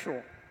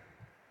natural.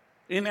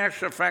 In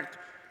actual fact,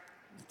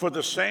 for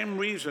the same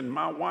reason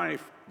my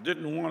wife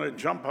didn't want to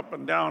jump up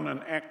and down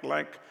and act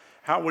like,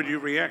 how would you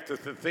react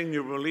if the thing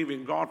you were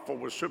believing God for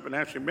was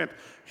supernaturally meant?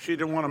 She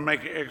didn't want to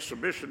make an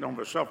exhibition of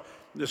herself.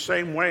 The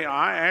same way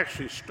I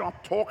actually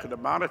stopped talking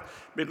about it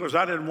because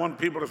I didn't want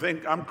people to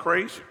think I'm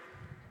crazy.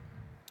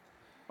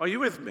 Are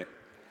you with me?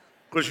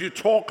 Because you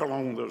talk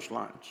along those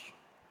lines.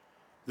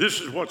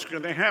 This is what's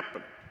going to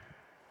happen.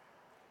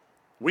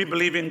 We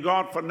believe in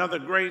God for another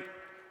great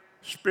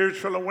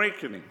spiritual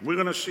awakening. We're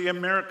going to see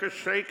America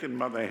shaken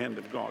by the hand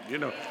of God. You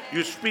know,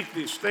 you speak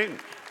these things.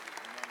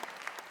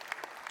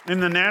 In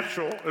the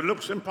natural, it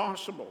looks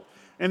impossible.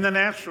 In the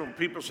natural,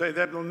 people say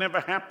that will never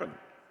happen.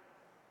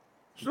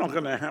 It's not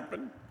going to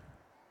happen.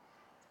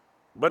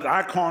 But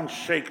I can't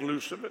shake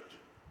loose of it.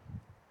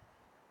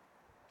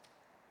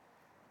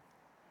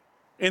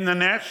 In the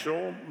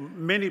natural,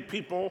 many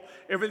people,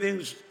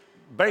 everything's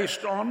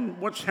based on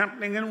what's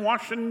happening in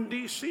Washington,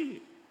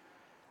 D.C.,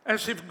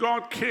 as if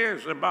God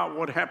cares about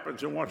what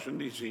happens in Washington,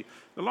 D.C.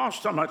 The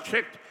last time I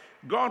checked,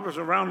 God was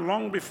around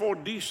long before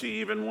D.C.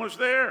 even was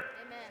there.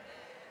 Amen.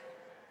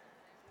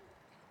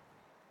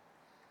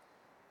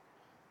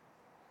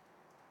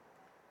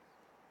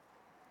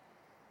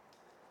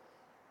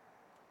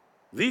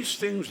 These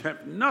things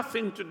have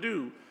nothing to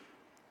do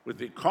with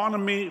the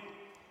economy,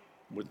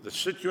 with the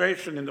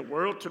situation in the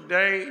world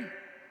today,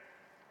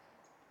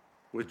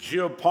 with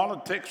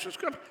geopolitics.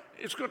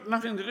 It's got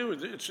nothing to do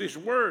with it. It's His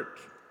Word.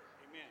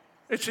 Amen.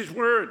 It's His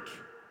Word. Amen.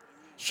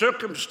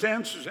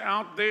 Circumstances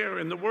out there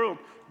in the world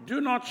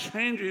do not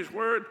change His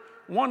Word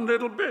one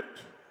little bit.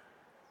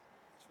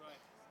 That's right.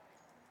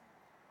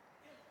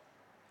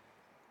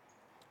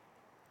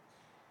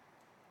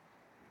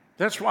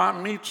 That's why I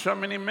meet so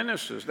many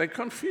ministers. They're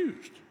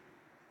confused.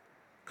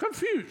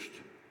 Confused.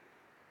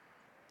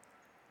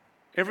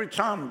 Every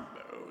time,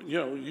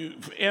 you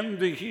end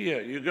the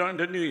year, you go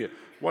into New Year,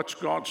 what's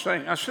God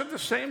saying? I said the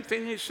same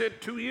thing He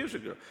said 2 years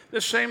ago,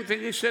 the same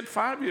thing He said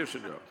 5 years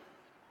ago.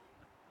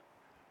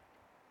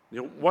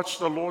 What's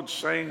the Lord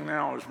saying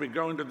now as we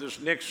go into this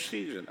next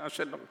season? I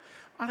said, look,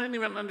 I don't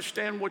even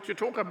understand what you're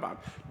talking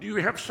about. Do you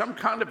have some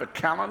kind of a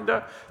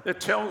calendar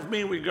that tells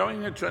me we're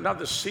going into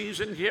another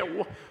season here?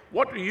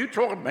 What are you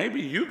talking about?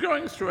 Maybe you're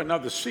going through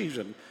another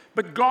season,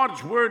 but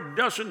God's Word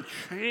doesn't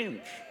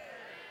change.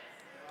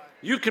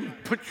 You can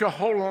put your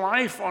whole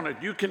life on it.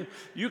 You can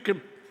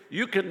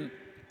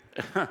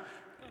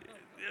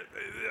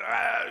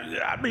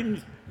I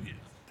mean,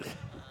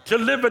 to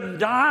live and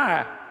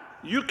die,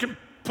 you can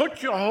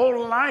put your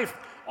whole life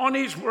on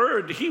His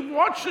Word. He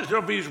watches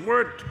of His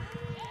Word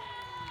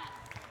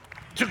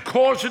to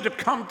cause it to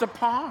come to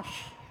pass.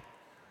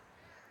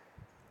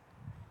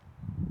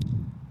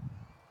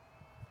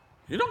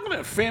 You're not going to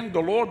offend the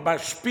Lord by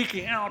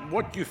speaking out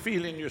what you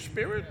feel in your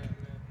spirit.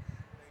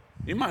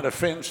 You might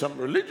offend some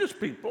religious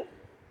people.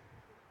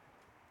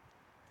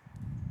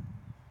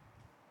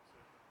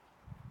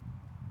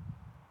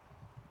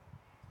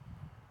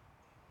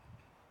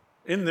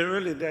 In the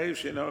early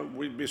days,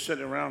 we'd be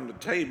sitting around the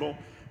table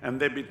and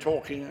they'd be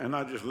talking and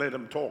I just let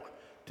them talk.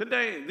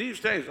 These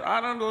days, I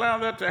don't allow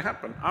that to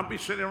happen. I'll be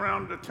sitting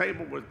around the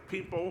table with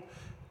people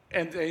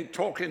and they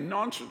talking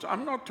nonsense.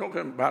 I'm not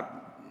talking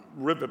about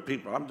river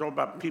people. I'm talking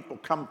about people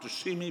come to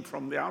see me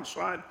from the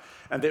outside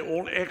and they're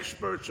all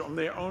experts on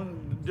their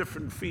own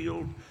different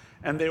field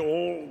and they're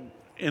all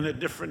in a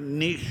different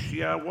niche,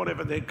 yeah,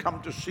 whatever. They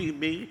come to see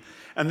me,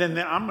 and then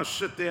I'm going to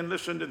sit there and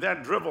listen to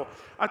that drivel.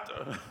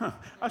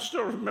 I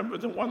still remember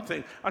the one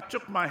thing. I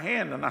took my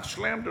hand and I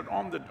slammed it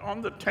on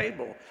the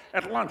table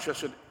at lunch. I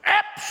said,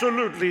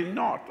 absolutely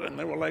not. And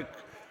they were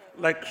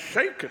like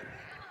shaking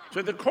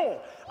to the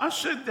core. I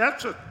said,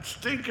 that's a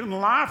stinking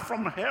lie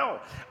from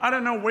hell. I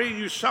don't know where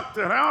you sucked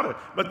it out of,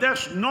 but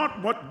that's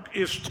not what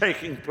is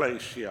taking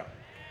place here.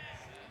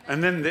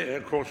 And then,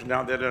 of course,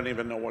 now they don't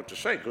even know what to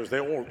say because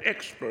they're all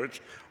experts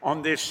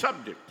on their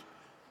subject.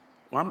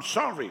 Well, I'm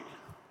sorry.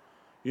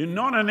 You're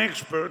not an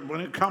expert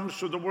when it comes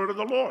to the word of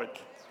the Lord.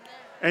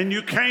 And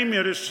you came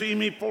here to see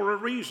me for a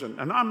reason.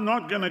 And I'm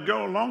not going to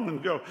go along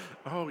and go,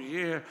 oh,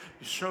 yeah, you're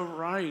so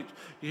right.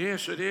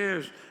 Yes, it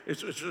is.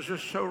 It's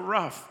just so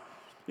rough.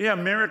 Yeah,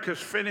 America's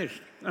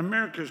finished.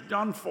 America's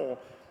done for.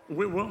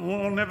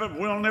 We'll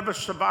never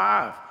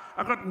survive.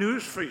 I got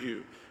news for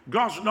you.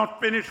 God's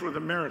not finished with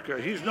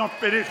America. He's not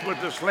finished with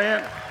this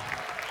land.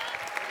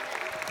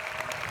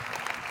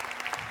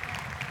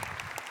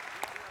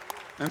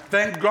 And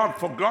thank God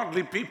for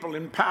godly people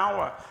in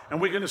power.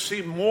 And we're going to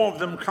see more of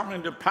them come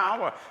into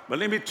power. But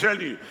let me tell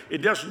you, it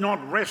does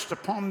not rest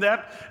upon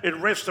that. It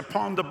rests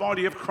upon the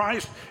body of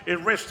Christ.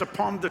 It rests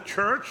upon the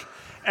church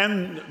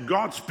and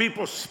God's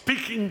people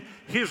speaking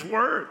his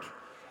word.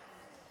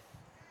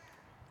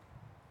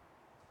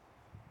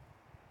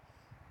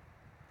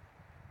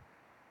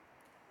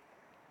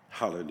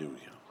 Hallelujah.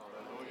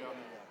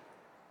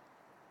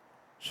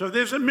 So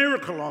there's a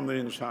miracle on the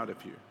inside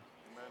of you.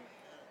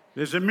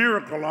 There's a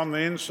miracle on the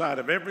inside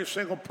of every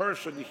single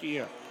person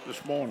here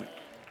this morning.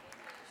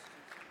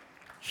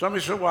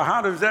 Somebody said, well,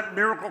 how does that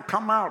miracle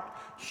come out?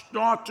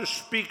 Start to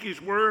speak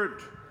his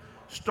word.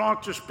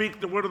 Start to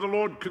speak the word of the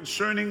Lord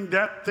concerning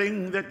that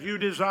thing that you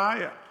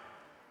desire.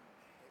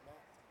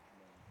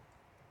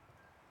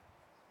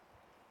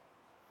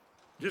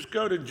 Just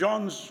go to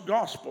John's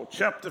Gospel,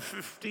 chapter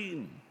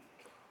 15.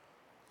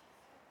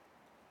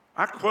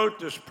 I quote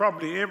this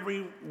probably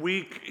every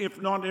week, if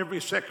not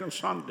every second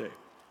Sunday.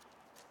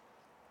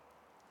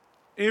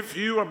 If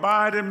you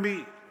abide in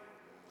me,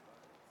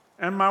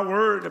 and my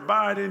word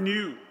abide in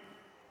you,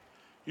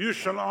 you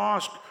shall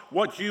ask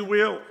what you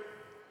will,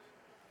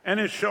 and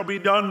it shall be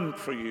done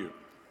for you.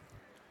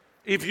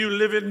 If you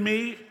live in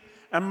me,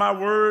 and my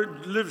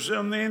word lives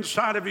on the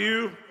inside of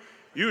you,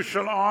 you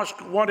shall ask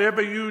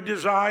whatever you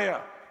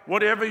desire,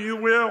 whatever you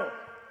will,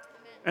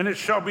 and it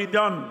shall be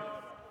done.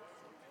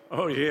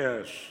 Oh,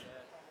 yes.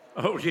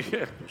 Oh,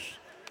 yes.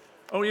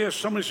 Oh, yes.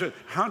 Somebody said,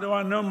 how do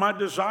I know my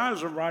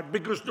desires are right?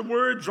 Because the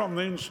word's on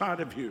the inside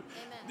of you.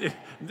 Amen.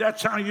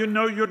 That's how you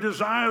know your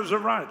desires are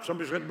right.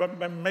 Somebody said,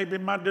 but maybe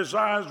my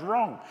desire's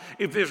wrong.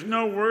 If there's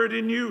no word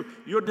in you,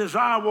 your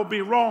desire will be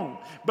wrong.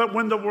 But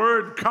when the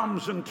word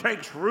comes and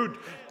takes root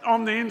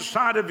on the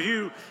inside of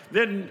you,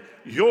 then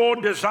your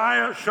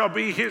desire shall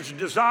be his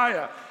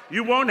desire.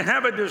 You won't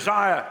have a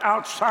desire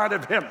outside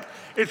of him.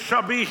 It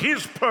shall be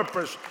his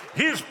purpose,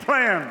 his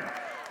plan.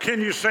 Can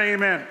you say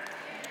amen? Amen?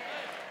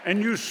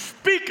 And you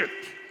speak it.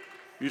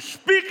 You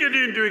speak it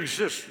into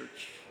existence.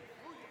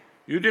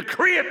 You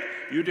decree it.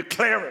 You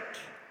declare it.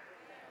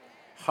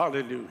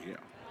 Hallelujah.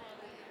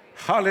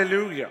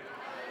 Hallelujah.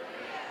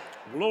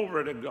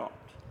 Glory to God.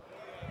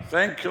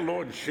 Thank you,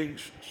 Lord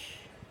Jesus.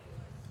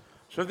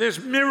 So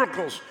there's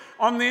miracles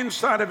on the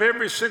inside of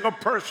every single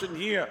person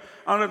here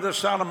under the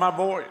sound of my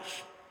voice.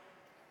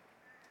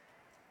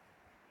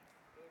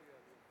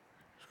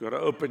 You've got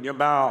to open your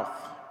mouth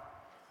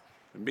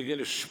and begin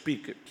to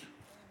speak it.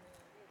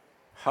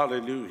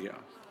 Hallelujah.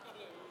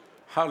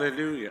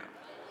 Hallelujah.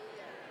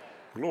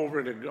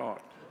 Glory to God.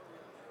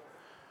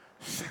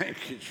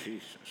 Thank you,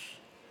 Jesus.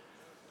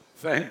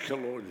 Thank you,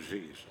 Lord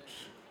Jesus.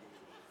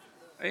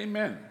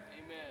 Amen. Amen.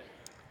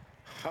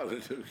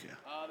 Hallelujah.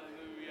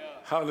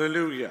 Hallelujah. Hallelujah.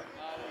 Hallelujah.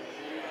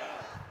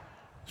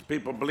 There's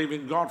people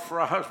believing God for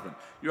a husband.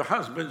 Your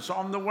husband's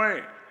on the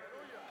way.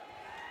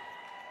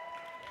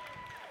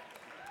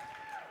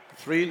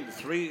 Three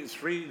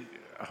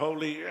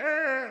holy,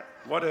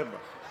 whatever.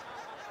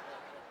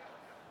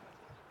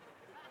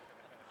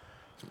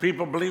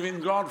 People believing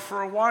God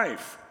for a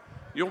wife.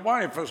 Your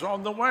wife is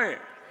on the way.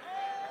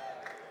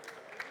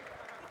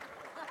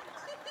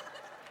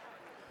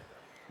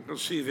 You can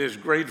see there's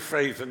great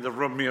faith in the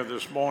room here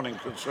this morning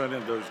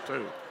concerning those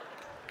two.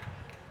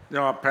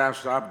 No,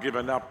 Pastor, I've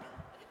given up.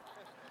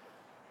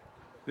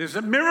 There's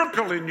a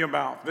miracle in your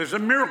mouth. There's a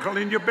miracle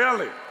in your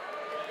belly.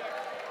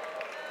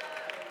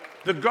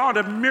 The God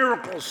of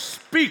miracles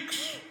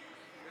speaks.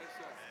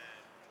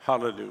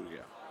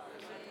 Hallelujah.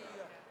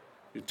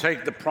 You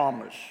take the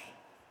promise.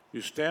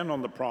 You stand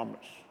on the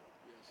promise.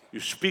 You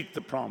speak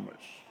the promise.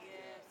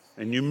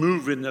 And you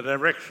move in the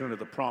direction of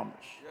the promise.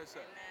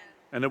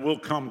 And it will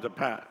come to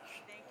pass.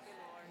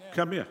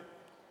 Come here.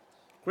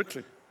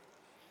 Quickly.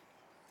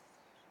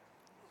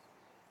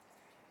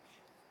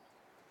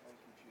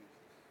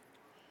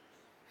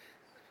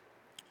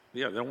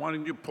 Yeah, then why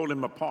don't you pull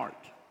him apart?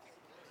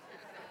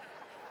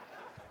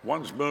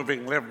 One's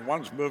moving left,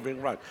 one's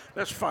moving right.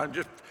 That's fine.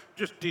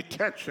 Just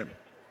detach him.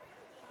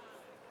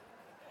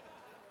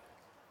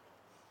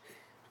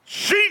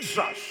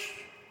 Jesus.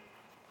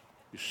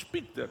 You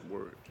speak that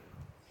word.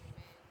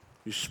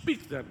 You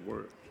speak that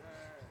word.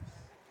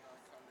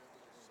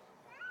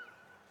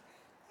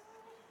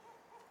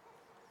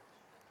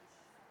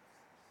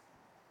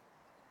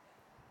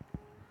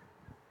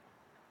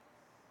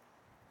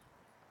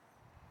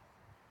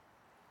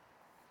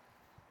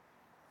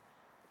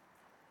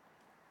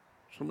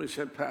 Somebody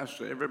said,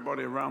 Pastor,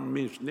 everybody around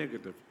me is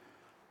negative.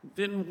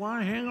 Then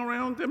why hang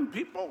around them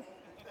people?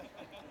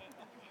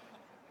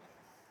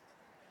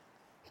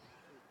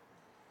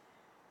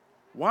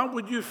 Why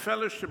would you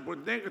fellowship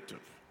with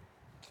negative?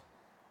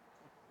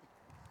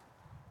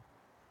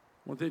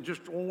 Well, they're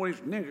just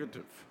always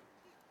negative.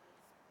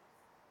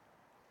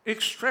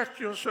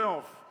 Extract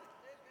yourself.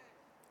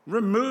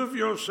 Remove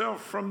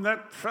yourself from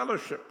that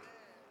fellowship.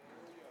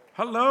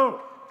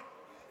 Hello?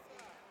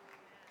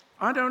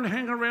 I don't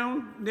hang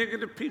around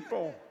negative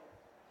people.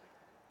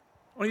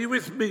 Are you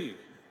with me?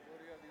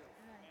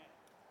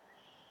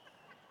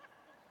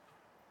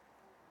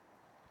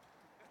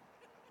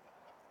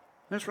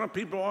 That's why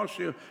people ask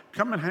you,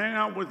 come and hang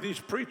out with these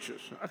preachers.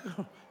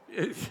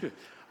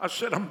 I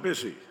said, I'm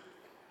busy.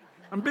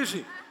 I'm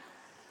busy.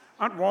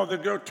 I'd rather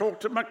go talk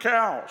to my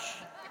cows.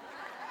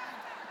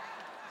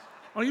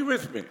 Are you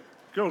with me?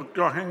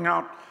 Go hang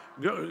out.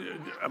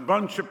 A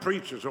bunch of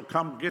preachers will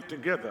come get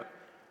together.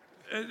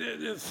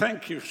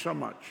 Thank you so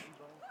much.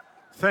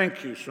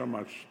 Thank you so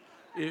much.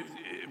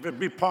 If it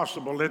be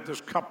possible, let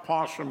this cup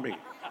pass from me.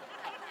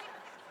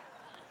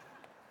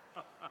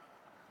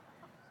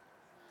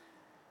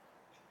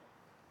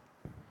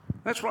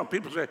 That's why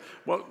people say,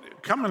 well,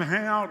 come and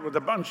hang out with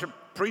a bunch of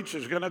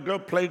preachers going to go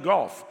play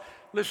golf.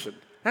 Listen,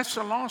 that's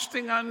the last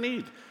thing I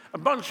need. A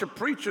bunch of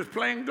preachers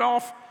playing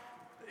golf,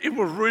 it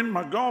will ruin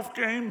my golf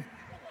game.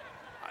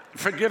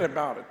 Forget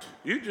about it.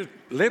 You just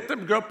let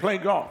them go play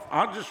golf.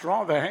 I'd just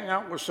rather hang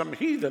out with some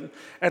heathen.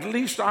 At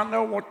least I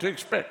know what to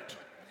expect.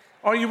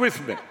 Are you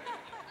with me?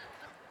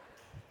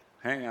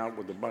 Hang out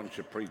with a bunch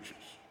of preachers.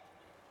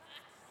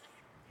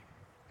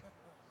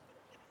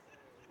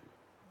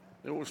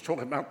 They always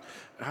talk about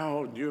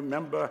how, do you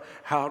remember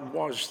how it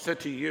was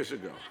 30 years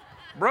ago?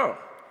 Bro,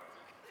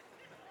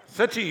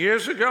 30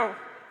 years ago?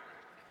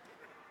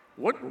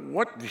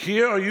 What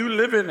year are you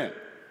living in?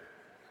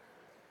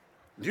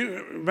 Do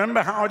you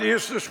remember how it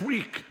is this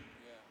week?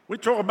 We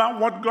talk about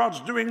what God's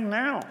doing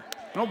now,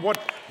 not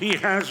what he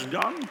has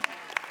done.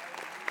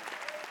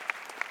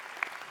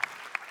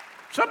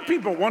 Some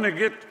people want to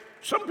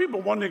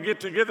get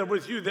together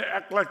with you. They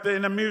act like they're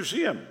in a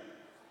museum.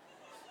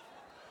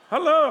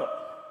 Hello.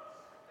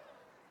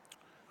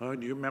 Oh,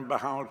 do you remember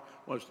how it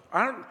was?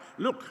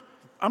 Look,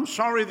 I'm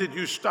sorry that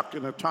you're stuck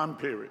in a time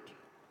period.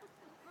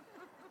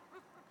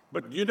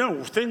 But you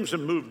know, things have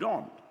moved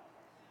on.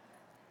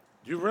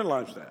 Do you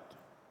realize that?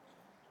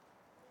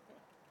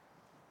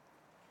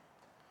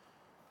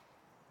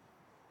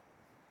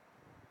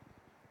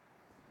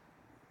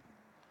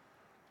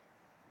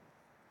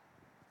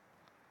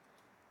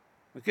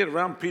 I get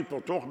around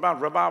people, talk about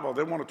revival.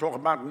 They want to talk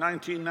about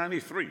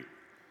 1993.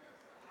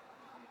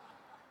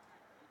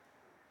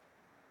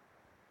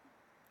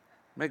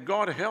 May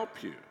God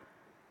help you.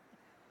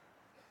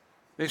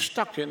 They're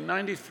stuck in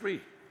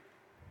 93.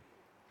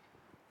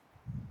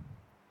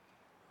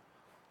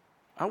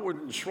 I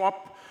wouldn't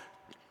swap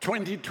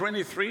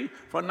 2023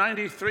 for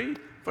 93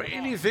 for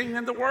anything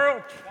in the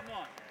world. Come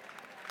on.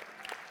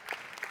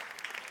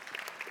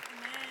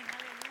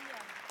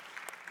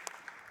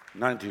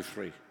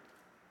 93.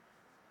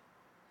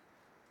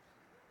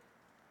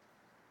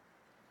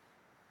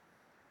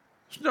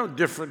 It's no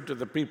different to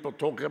the people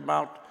talking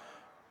about,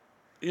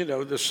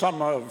 the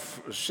summer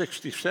of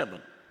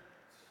 67.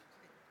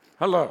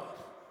 Hello.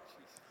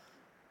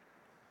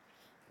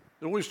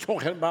 They're always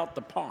talking about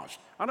the past.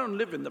 I don't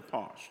live in the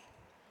past.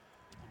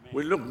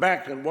 We look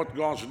back at what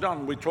God's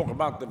done. We talk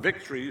about the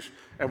victories,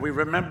 and we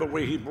remember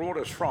where he brought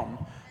us from.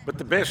 But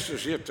the best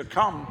is yet to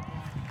come.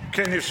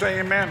 Can you say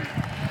amen?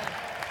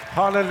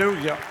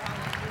 Hallelujah.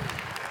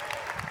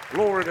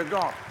 Glory to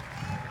God.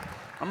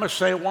 I'm going to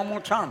say it one more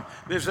time.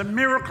 There's a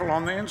miracle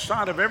on the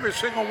inside of every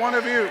single one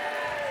of you.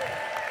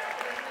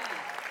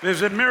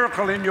 There's a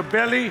miracle in your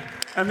belly,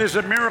 and there's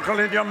a miracle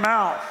in your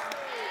mouth.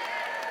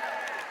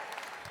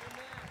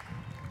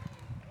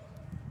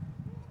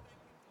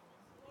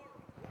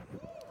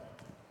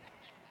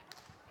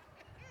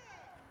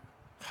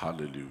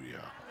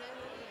 Hallelujah.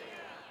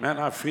 Man,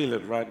 I feel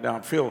it right now.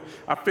 I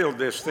feel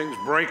there's things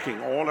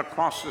breaking all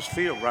across this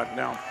field right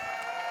now.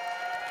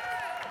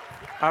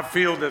 I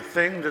feel the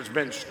thing that's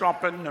been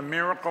stopping the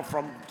miracle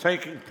from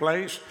taking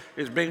place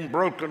is being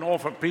broken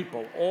off of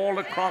people all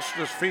across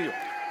this field.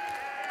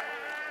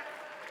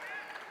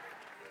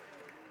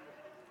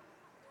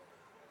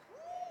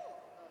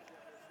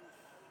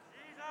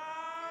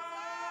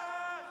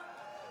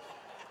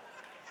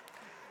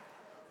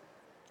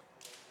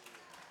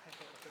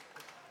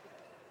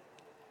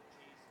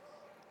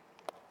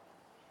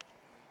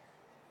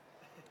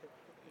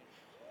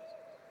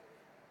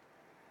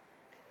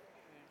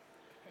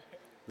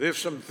 There's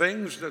some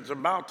things that's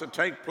about to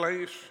take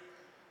place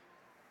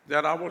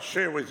that I will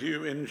share with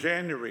you in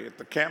January at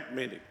the camp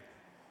meeting.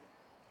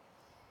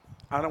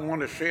 I don't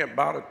want to share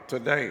about it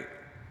today,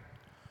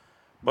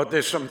 but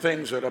there's some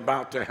things that are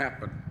about to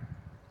happen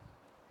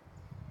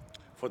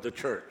for the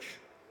church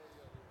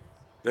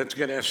that's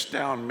going to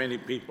astound many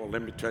people,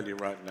 let me tell you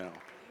right now.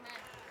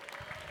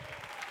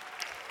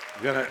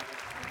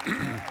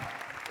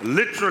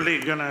 Literally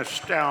going to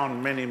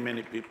astound many,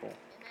 many people.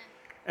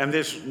 And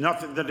there's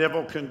nothing the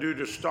devil can do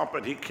to stop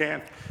it. He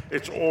can't.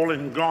 It's all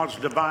in God's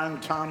divine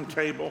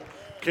timetable.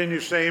 Can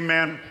you say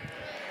amen?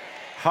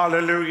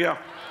 Hallelujah.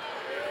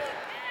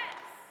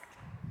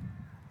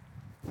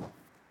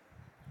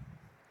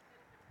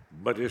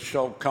 But it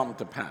shall come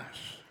to pass.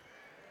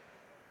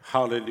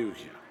 Hallelujah.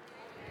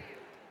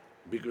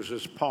 Because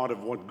it's part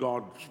of what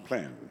God's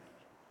planned.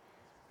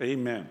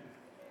 Amen.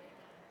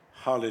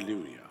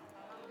 Hallelujah.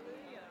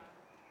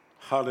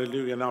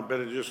 Hallelujah. And I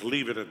better just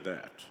leave it at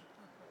that.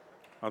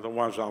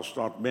 Otherwise, I'll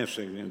start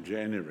messing in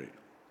January.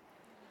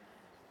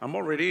 I'm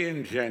already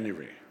in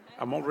January.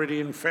 I'm already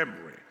in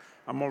February.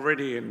 I'm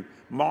already in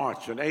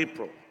March and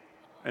April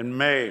and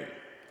May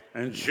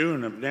and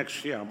June of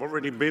next year. I've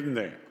already been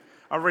there.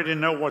 I already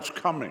know what's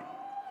coming.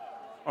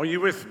 Are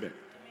you with me?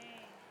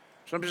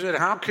 Somebody said,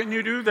 how can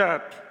you do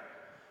that?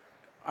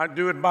 I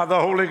do it by the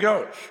Holy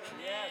Ghost.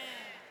 Yes.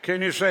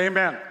 Can you say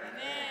amen? Amen.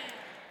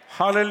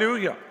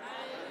 Hallelujah.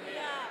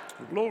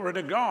 Hallelujah. Glory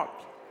to God.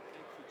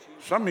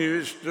 Some of you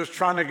is just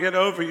trying to get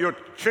over your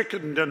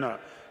chicken dinner,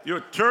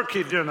 your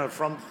turkey dinner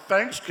from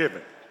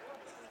Thanksgiving.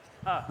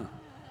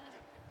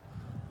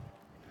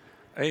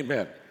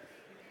 Amen.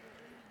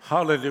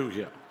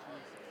 Hallelujah.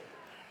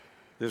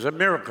 There's a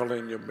miracle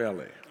in your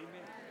belly.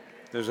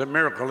 There's a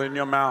miracle in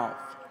your mouth.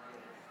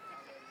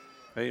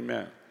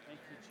 Amen.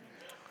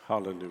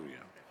 Hallelujah.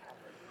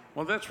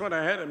 Well, that's what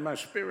I had in my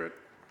spirit.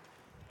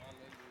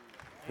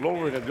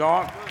 Glory to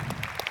God.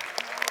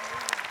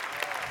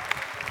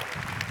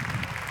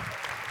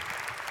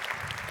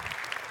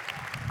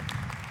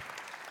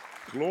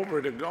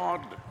 Glory to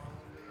God.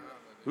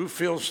 Who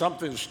feels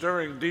something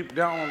stirring deep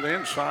down on the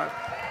inside?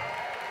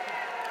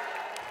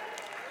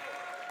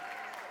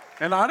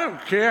 And I don't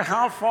care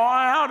how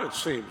far out it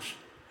seems.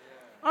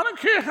 I don't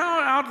care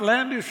how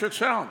outlandish it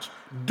sounds.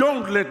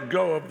 Don't let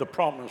go of the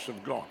promise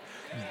of God.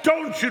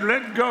 Don't you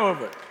let go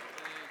of it.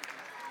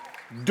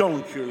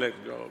 Don't you let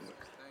go of it.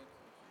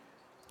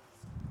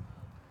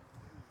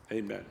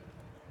 Amen.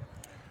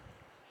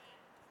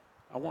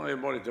 I want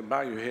everybody to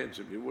bow your heads,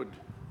 if you would,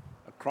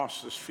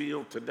 across this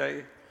field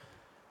today.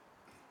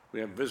 We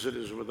have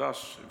visitors with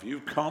us. If you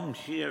come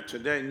here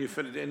today and you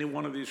fit into any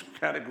one of these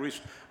categories,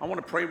 I want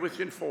to pray with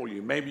you and for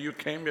you. Maybe you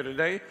came here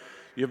today,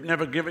 you've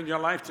never given your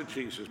life to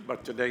Jesus,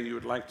 but today you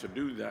would like to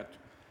do that.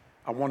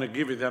 I want to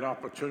give you that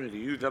opportunity.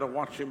 You that are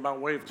watching by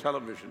way of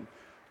television,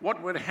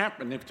 what would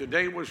happen if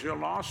today was your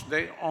last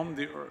day on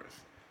the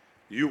earth?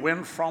 You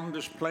went from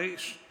this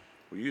place,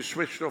 or you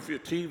switched off your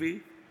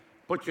TV,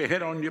 put your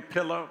head on your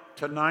pillow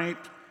tonight,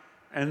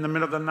 and in the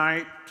middle of the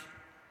night,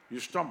 you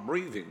stop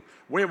breathing.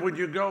 Where would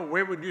you go?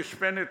 Where would you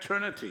spend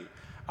eternity?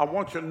 I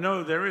want you to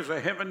know there is a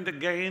heaven to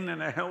gain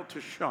and a hell to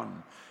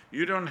shun.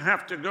 You don't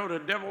have to go to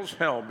devil's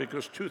hell,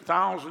 because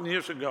 2,000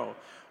 years ago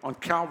on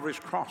Calvary's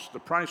cross, the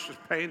price was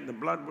paid and the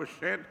blood was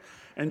shed.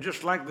 And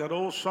just like that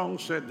old song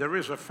said, there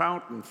is a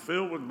fountain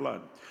filled with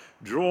blood,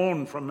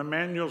 drawn from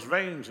Emmanuel's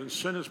veins, and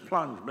sinners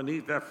plunge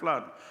beneath that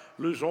flood,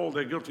 lose all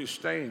their guilty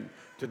stain.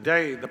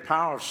 Today, the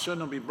power of sin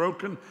will be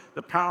broken.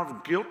 The power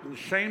of guilt and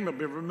shame will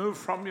be removed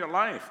from your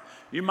life.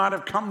 You might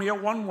have come here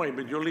one way,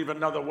 but you'll leave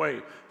another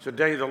way.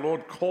 Today, the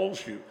Lord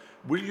calls you.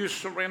 Will you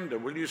surrender?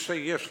 Will you say,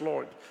 yes,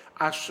 Lord,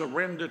 I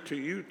surrender to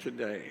you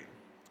today?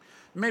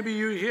 Maybe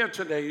you're here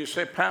today, you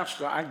say,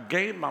 Pastor, I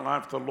gave my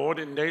life to the Lord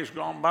in days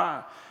gone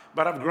by,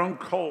 but I've grown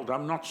cold.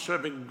 I'm not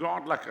serving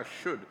God like I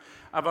should.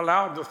 I've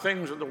allowed the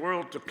things of the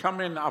world to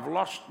come in. I've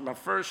lost my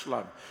first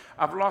love.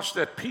 I've lost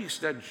that peace,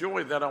 that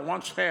joy that I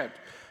once had.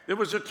 There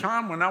was a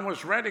time when I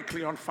was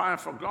radically on fire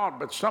for God,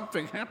 but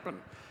something happened.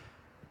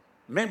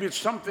 Maybe it's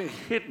something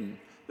hidden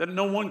that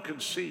no one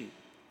could see.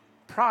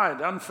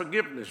 Pride,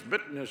 unforgiveness,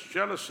 bitterness,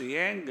 jealousy,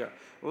 anger,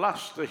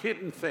 lust, the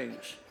hidden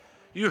things.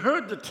 You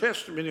heard the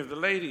testimony of the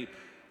lady.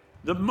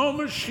 The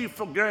moment she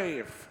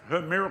forgave,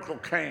 her miracle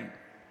came.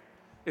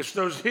 It's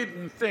those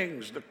hidden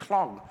things that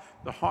clog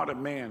the heart of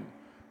man.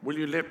 Will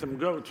you let them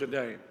go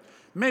today?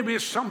 Maybe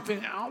it's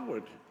something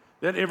outward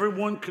that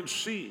everyone can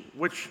see,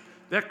 which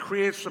that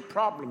creates a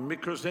problem,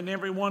 because then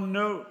everyone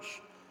knows.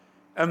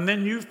 And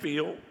then you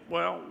feel,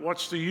 well,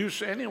 what's the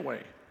use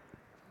anyway?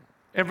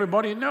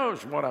 Everybody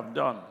knows what I've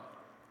done.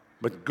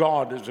 But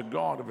God is a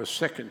God of a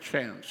second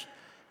chance.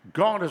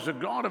 God is a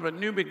God of a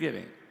new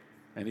beginning.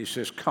 And he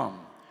says, come.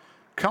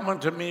 Come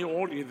unto me,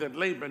 all you that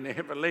labor and are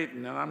heavy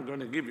laden, and I'm going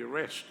to give you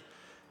rest.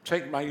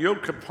 Take my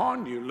yoke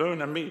upon you.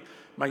 Learn of me.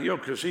 My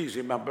yoke is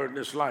easy, my burden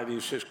is light. He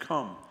says,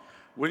 come.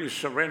 Will you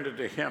surrender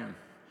to him?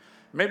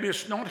 Maybe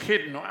it's not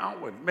hidden or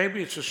outward.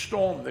 Maybe it's a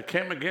storm that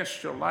came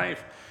against your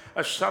life,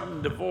 a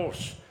sudden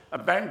divorce, a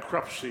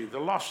bankruptcy, the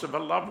loss of a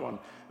loved one,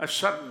 a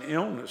sudden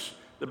illness.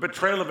 the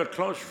betrayal of a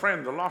close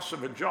friend, the loss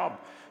of a job.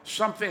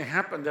 Something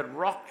happened that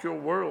rocked your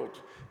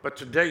world. But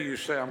today you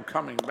say, I'm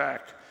coming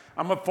back.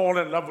 I'm going to fall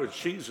in love with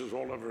Jesus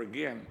all over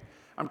again.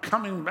 I'm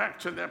coming back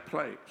to that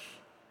place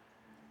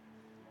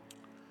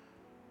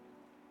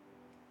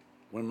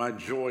when my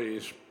joy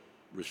is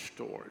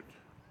restored.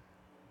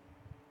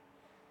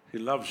 He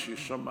loves you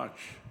so much.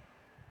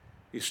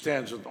 He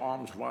stands with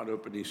arms wide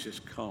open. He says,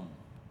 come.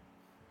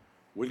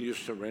 Will you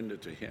surrender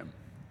to him?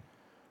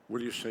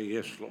 Will you say,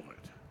 yes, Lord?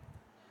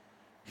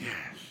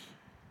 Yes.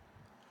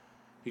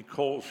 He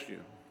calls you.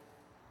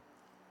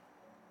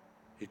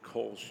 He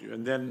calls you.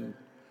 And then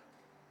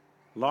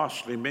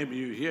lastly, maybe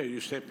you're here,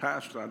 you say,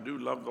 Pastor, I do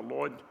love the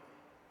Lord,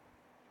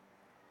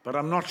 but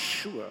I'm not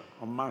sure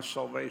of my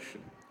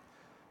salvation.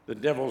 The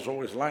devil's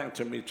always lying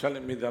to me,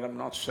 telling me that I'm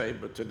not saved,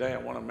 but today I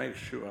want to make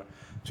sure.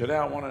 Today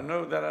I want to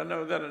know that I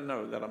know that I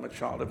know that I'm a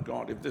child of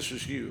God. If this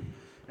is you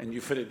and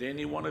you fit into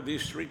any one of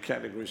these three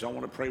categories, I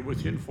want to pray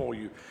with you and for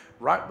you.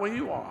 Right where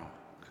you are,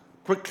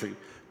 quickly,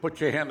 put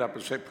your hand up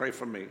and say, pray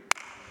for me.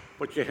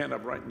 Put your hand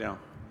up right now.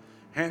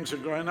 Hands are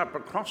going up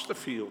across the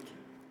field.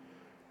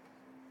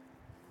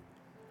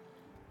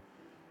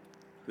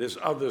 There's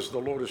others the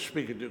Lord is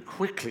speaking to.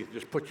 Quickly,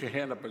 just put your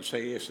hand up and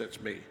say, yes, that's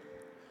me.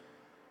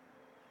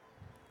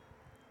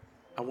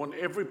 I want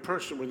every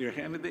person with your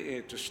hand in the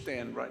air to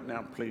stand right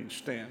now, please.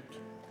 Stand.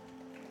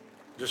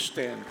 Just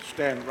stand.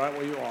 Stand right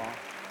where you are.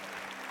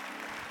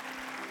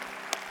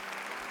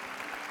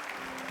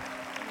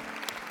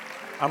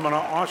 I'm going to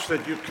ask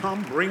that you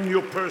come, bring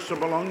your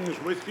personal belongings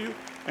with you,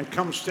 and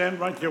come stand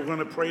right here. We're going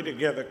to pray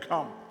together.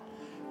 Come.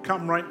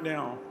 Come right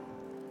now.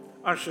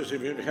 Ushers,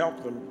 if you'd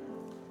help them.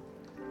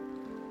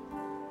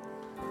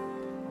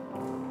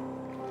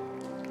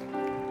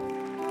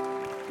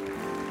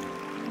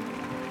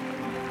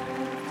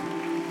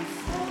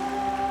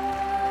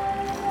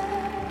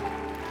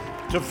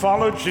 To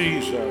follow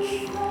Jesus.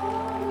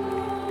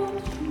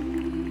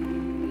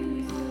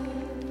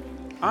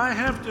 I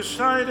have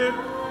decided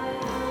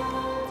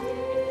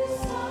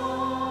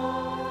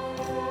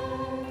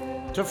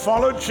to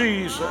follow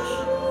Jesus.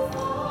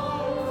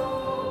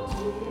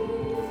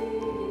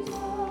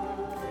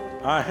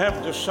 I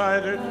have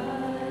decided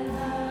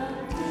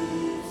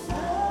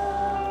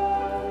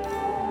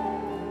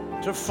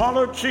to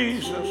follow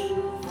Jesus.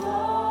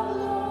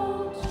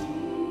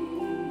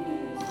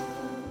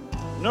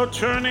 No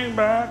turning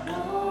back.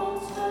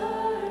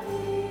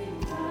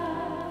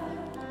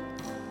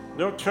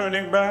 No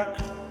turning back.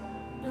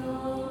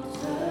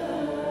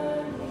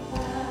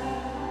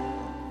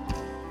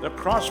 The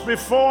cross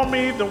before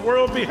me, the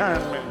world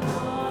behind me.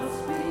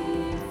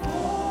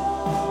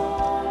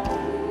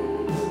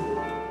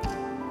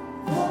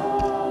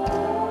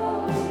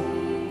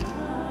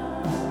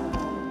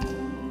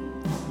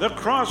 The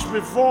cross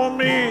before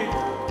me,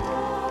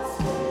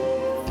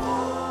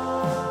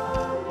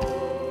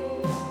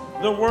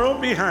 the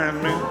world behind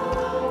me.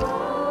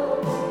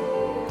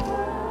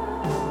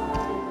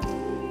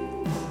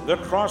 The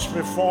cross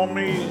before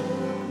me.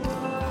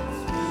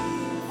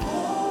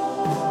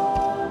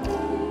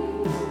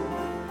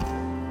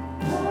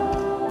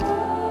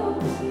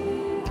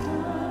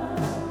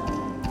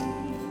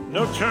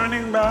 No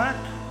turning back.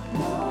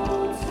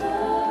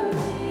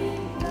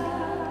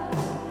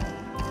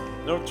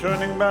 No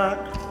turning back.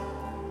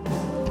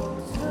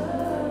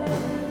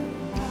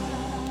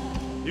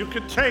 You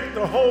could take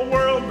the whole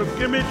world, but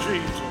give me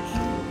Jesus.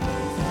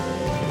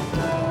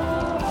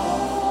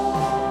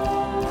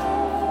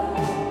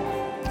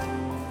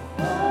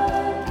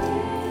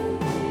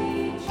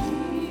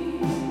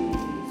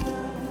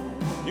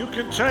 You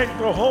can take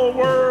the whole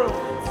world,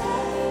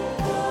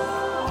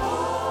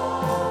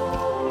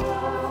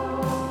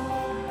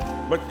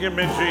 but give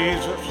me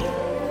Jesus.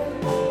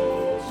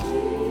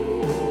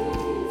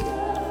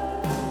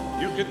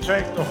 You can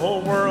take the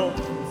whole world,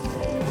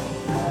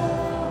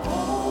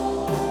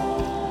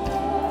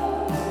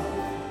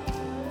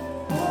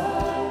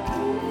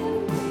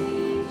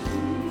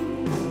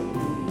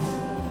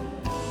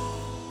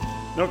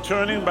 no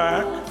turning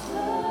back.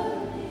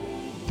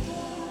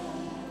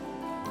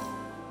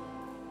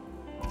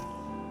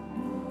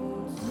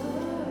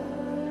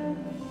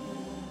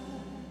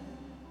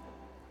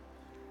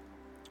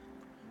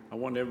 I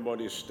want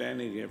everybody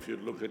standing here, if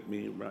you'd look at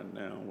me right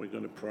now, we're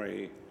going to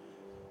pray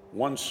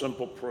one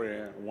simple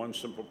prayer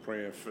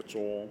fits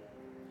all.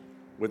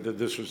 Whether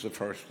this is the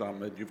first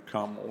time that you've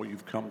come, or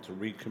you've come to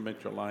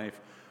recommit your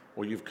life,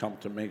 or you've come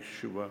to make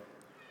sure.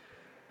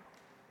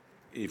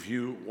 If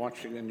you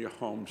watching in your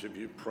homes, if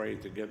you pray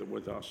together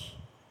with us,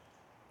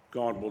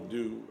 God will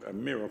do a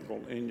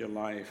miracle in your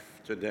life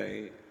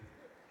today.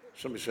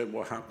 Somebody said,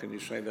 well, how can you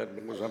say that?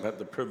 Because I've had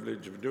the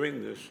privilege of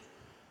doing this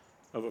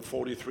over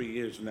 43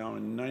 years now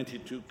in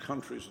 92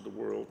 countries of the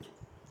world.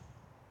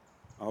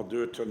 I'll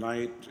do it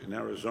tonight in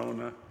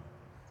Arizona.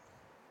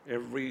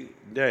 Every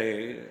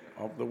day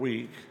of the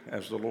week,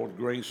 as the Lord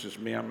graces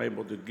me, I'm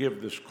able to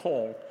give this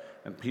call,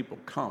 and people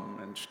come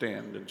and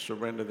stand and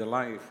surrender their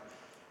life.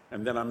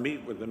 And then I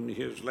meet with them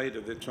years later.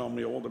 They tell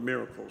me all the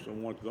miracles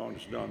and what God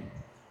has done.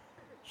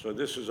 So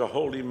this is a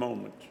holy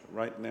moment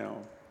right now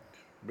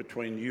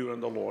between you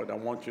and the Lord. I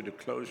want you to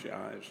close your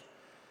eyes.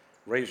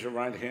 Raise your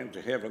right hand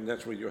to heaven.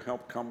 That's where your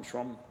help comes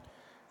from.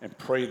 And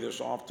pray this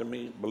after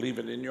me. Believe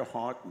it in your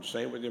heart and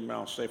say it with your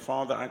mouth. Say,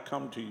 Father, I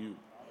come to you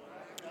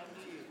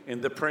in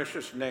the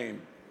precious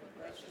name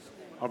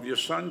of your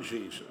Son,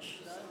 Jesus.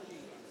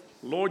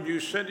 Lord,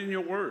 you said in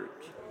your word,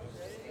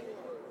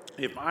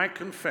 if I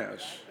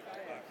confess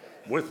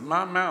with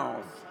my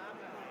mouth,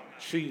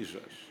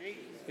 Jesus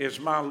is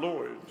my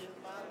Lord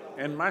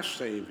and my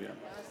Savior,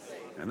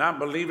 and I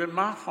believe in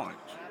my heart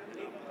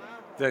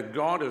that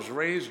God has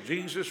raised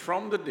Jesus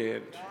from the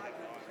dead,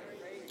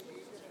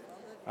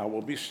 I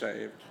will be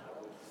saved.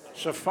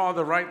 So,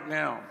 Father, right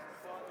now,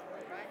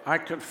 I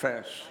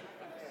confess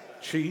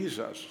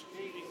Jesus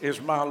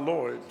is my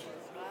Lord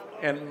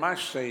and my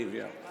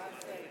Savior.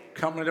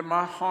 Come into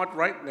my heart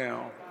right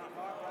now.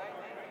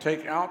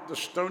 Take out the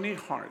stony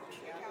heart.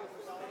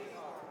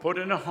 Put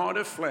in a heart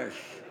of flesh.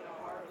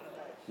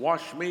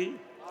 Wash me,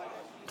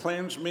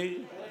 cleanse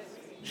me,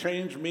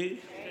 change me,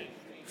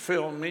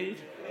 fill me,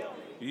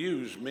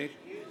 use me.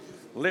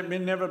 Let me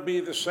never be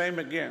the same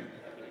again.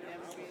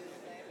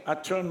 I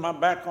turn my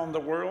back on the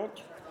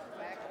world.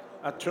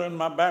 I turn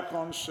my back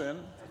on sin.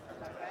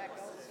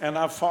 And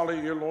I follow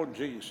you, Lord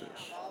Jesus.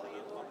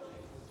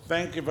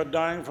 Thank you for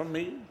dying for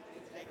me.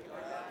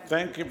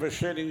 Thank you for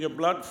shedding your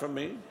blood for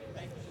me.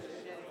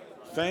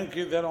 Thank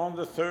you that on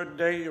the third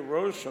day you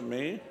rose for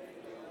me.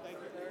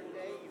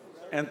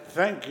 And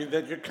thank you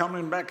that you're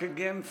coming back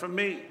again for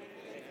me.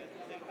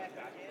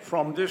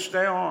 From this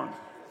day on,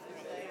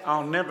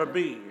 I'll never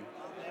be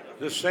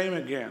the same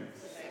again.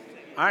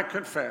 I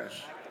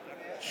confess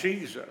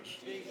Jesus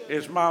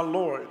is my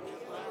Lord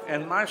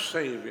and my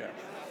Savior.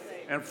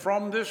 And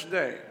from this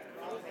day,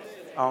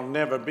 I'll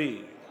never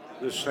be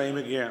the same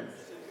again.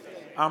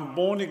 I'm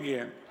born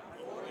again,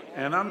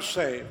 and I'm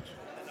saved,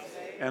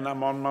 and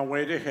I'm on my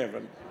way to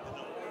heaven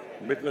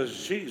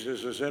because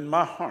Jesus is in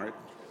my heart.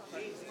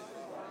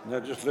 Now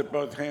just lift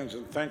both hands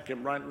and thank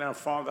him right now.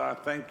 Father, I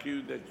thank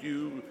you that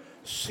you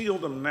seal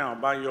them now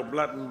by your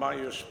blood and by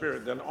your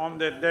spirit, that on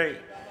that day,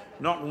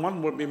 not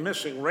one will be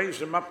missing. Raise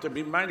them up to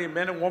be mighty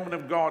men and women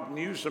of God and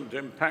use them to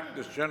impact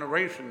this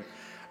generation.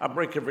 I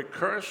break every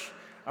curse.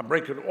 I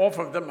break it off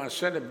of them. I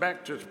send it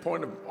back to its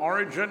point of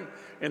origin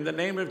in the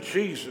name of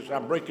Jesus. I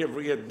break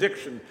every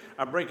addiction.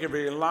 I break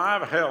every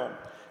lie of hell.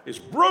 It's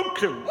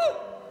broken.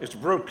 It's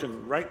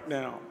broken right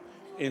now.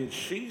 In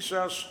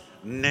Jesus'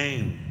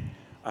 name,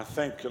 I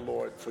thank you,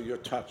 Lord, for your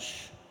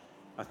touch.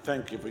 I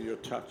thank you for your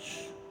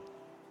touch.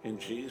 In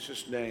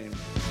Jesus' name.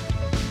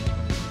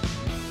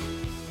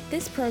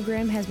 This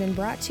program has been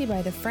brought to you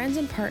by the friends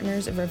and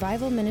partners of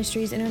Revival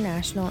Ministries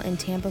International in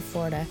Tampa,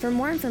 Florida. For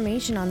more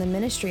information on the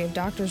ministry of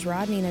Drs.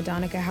 Rodney and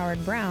Adonica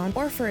Howard-Browne,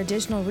 or for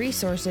additional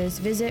resources,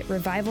 visit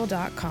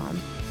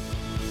revival.com.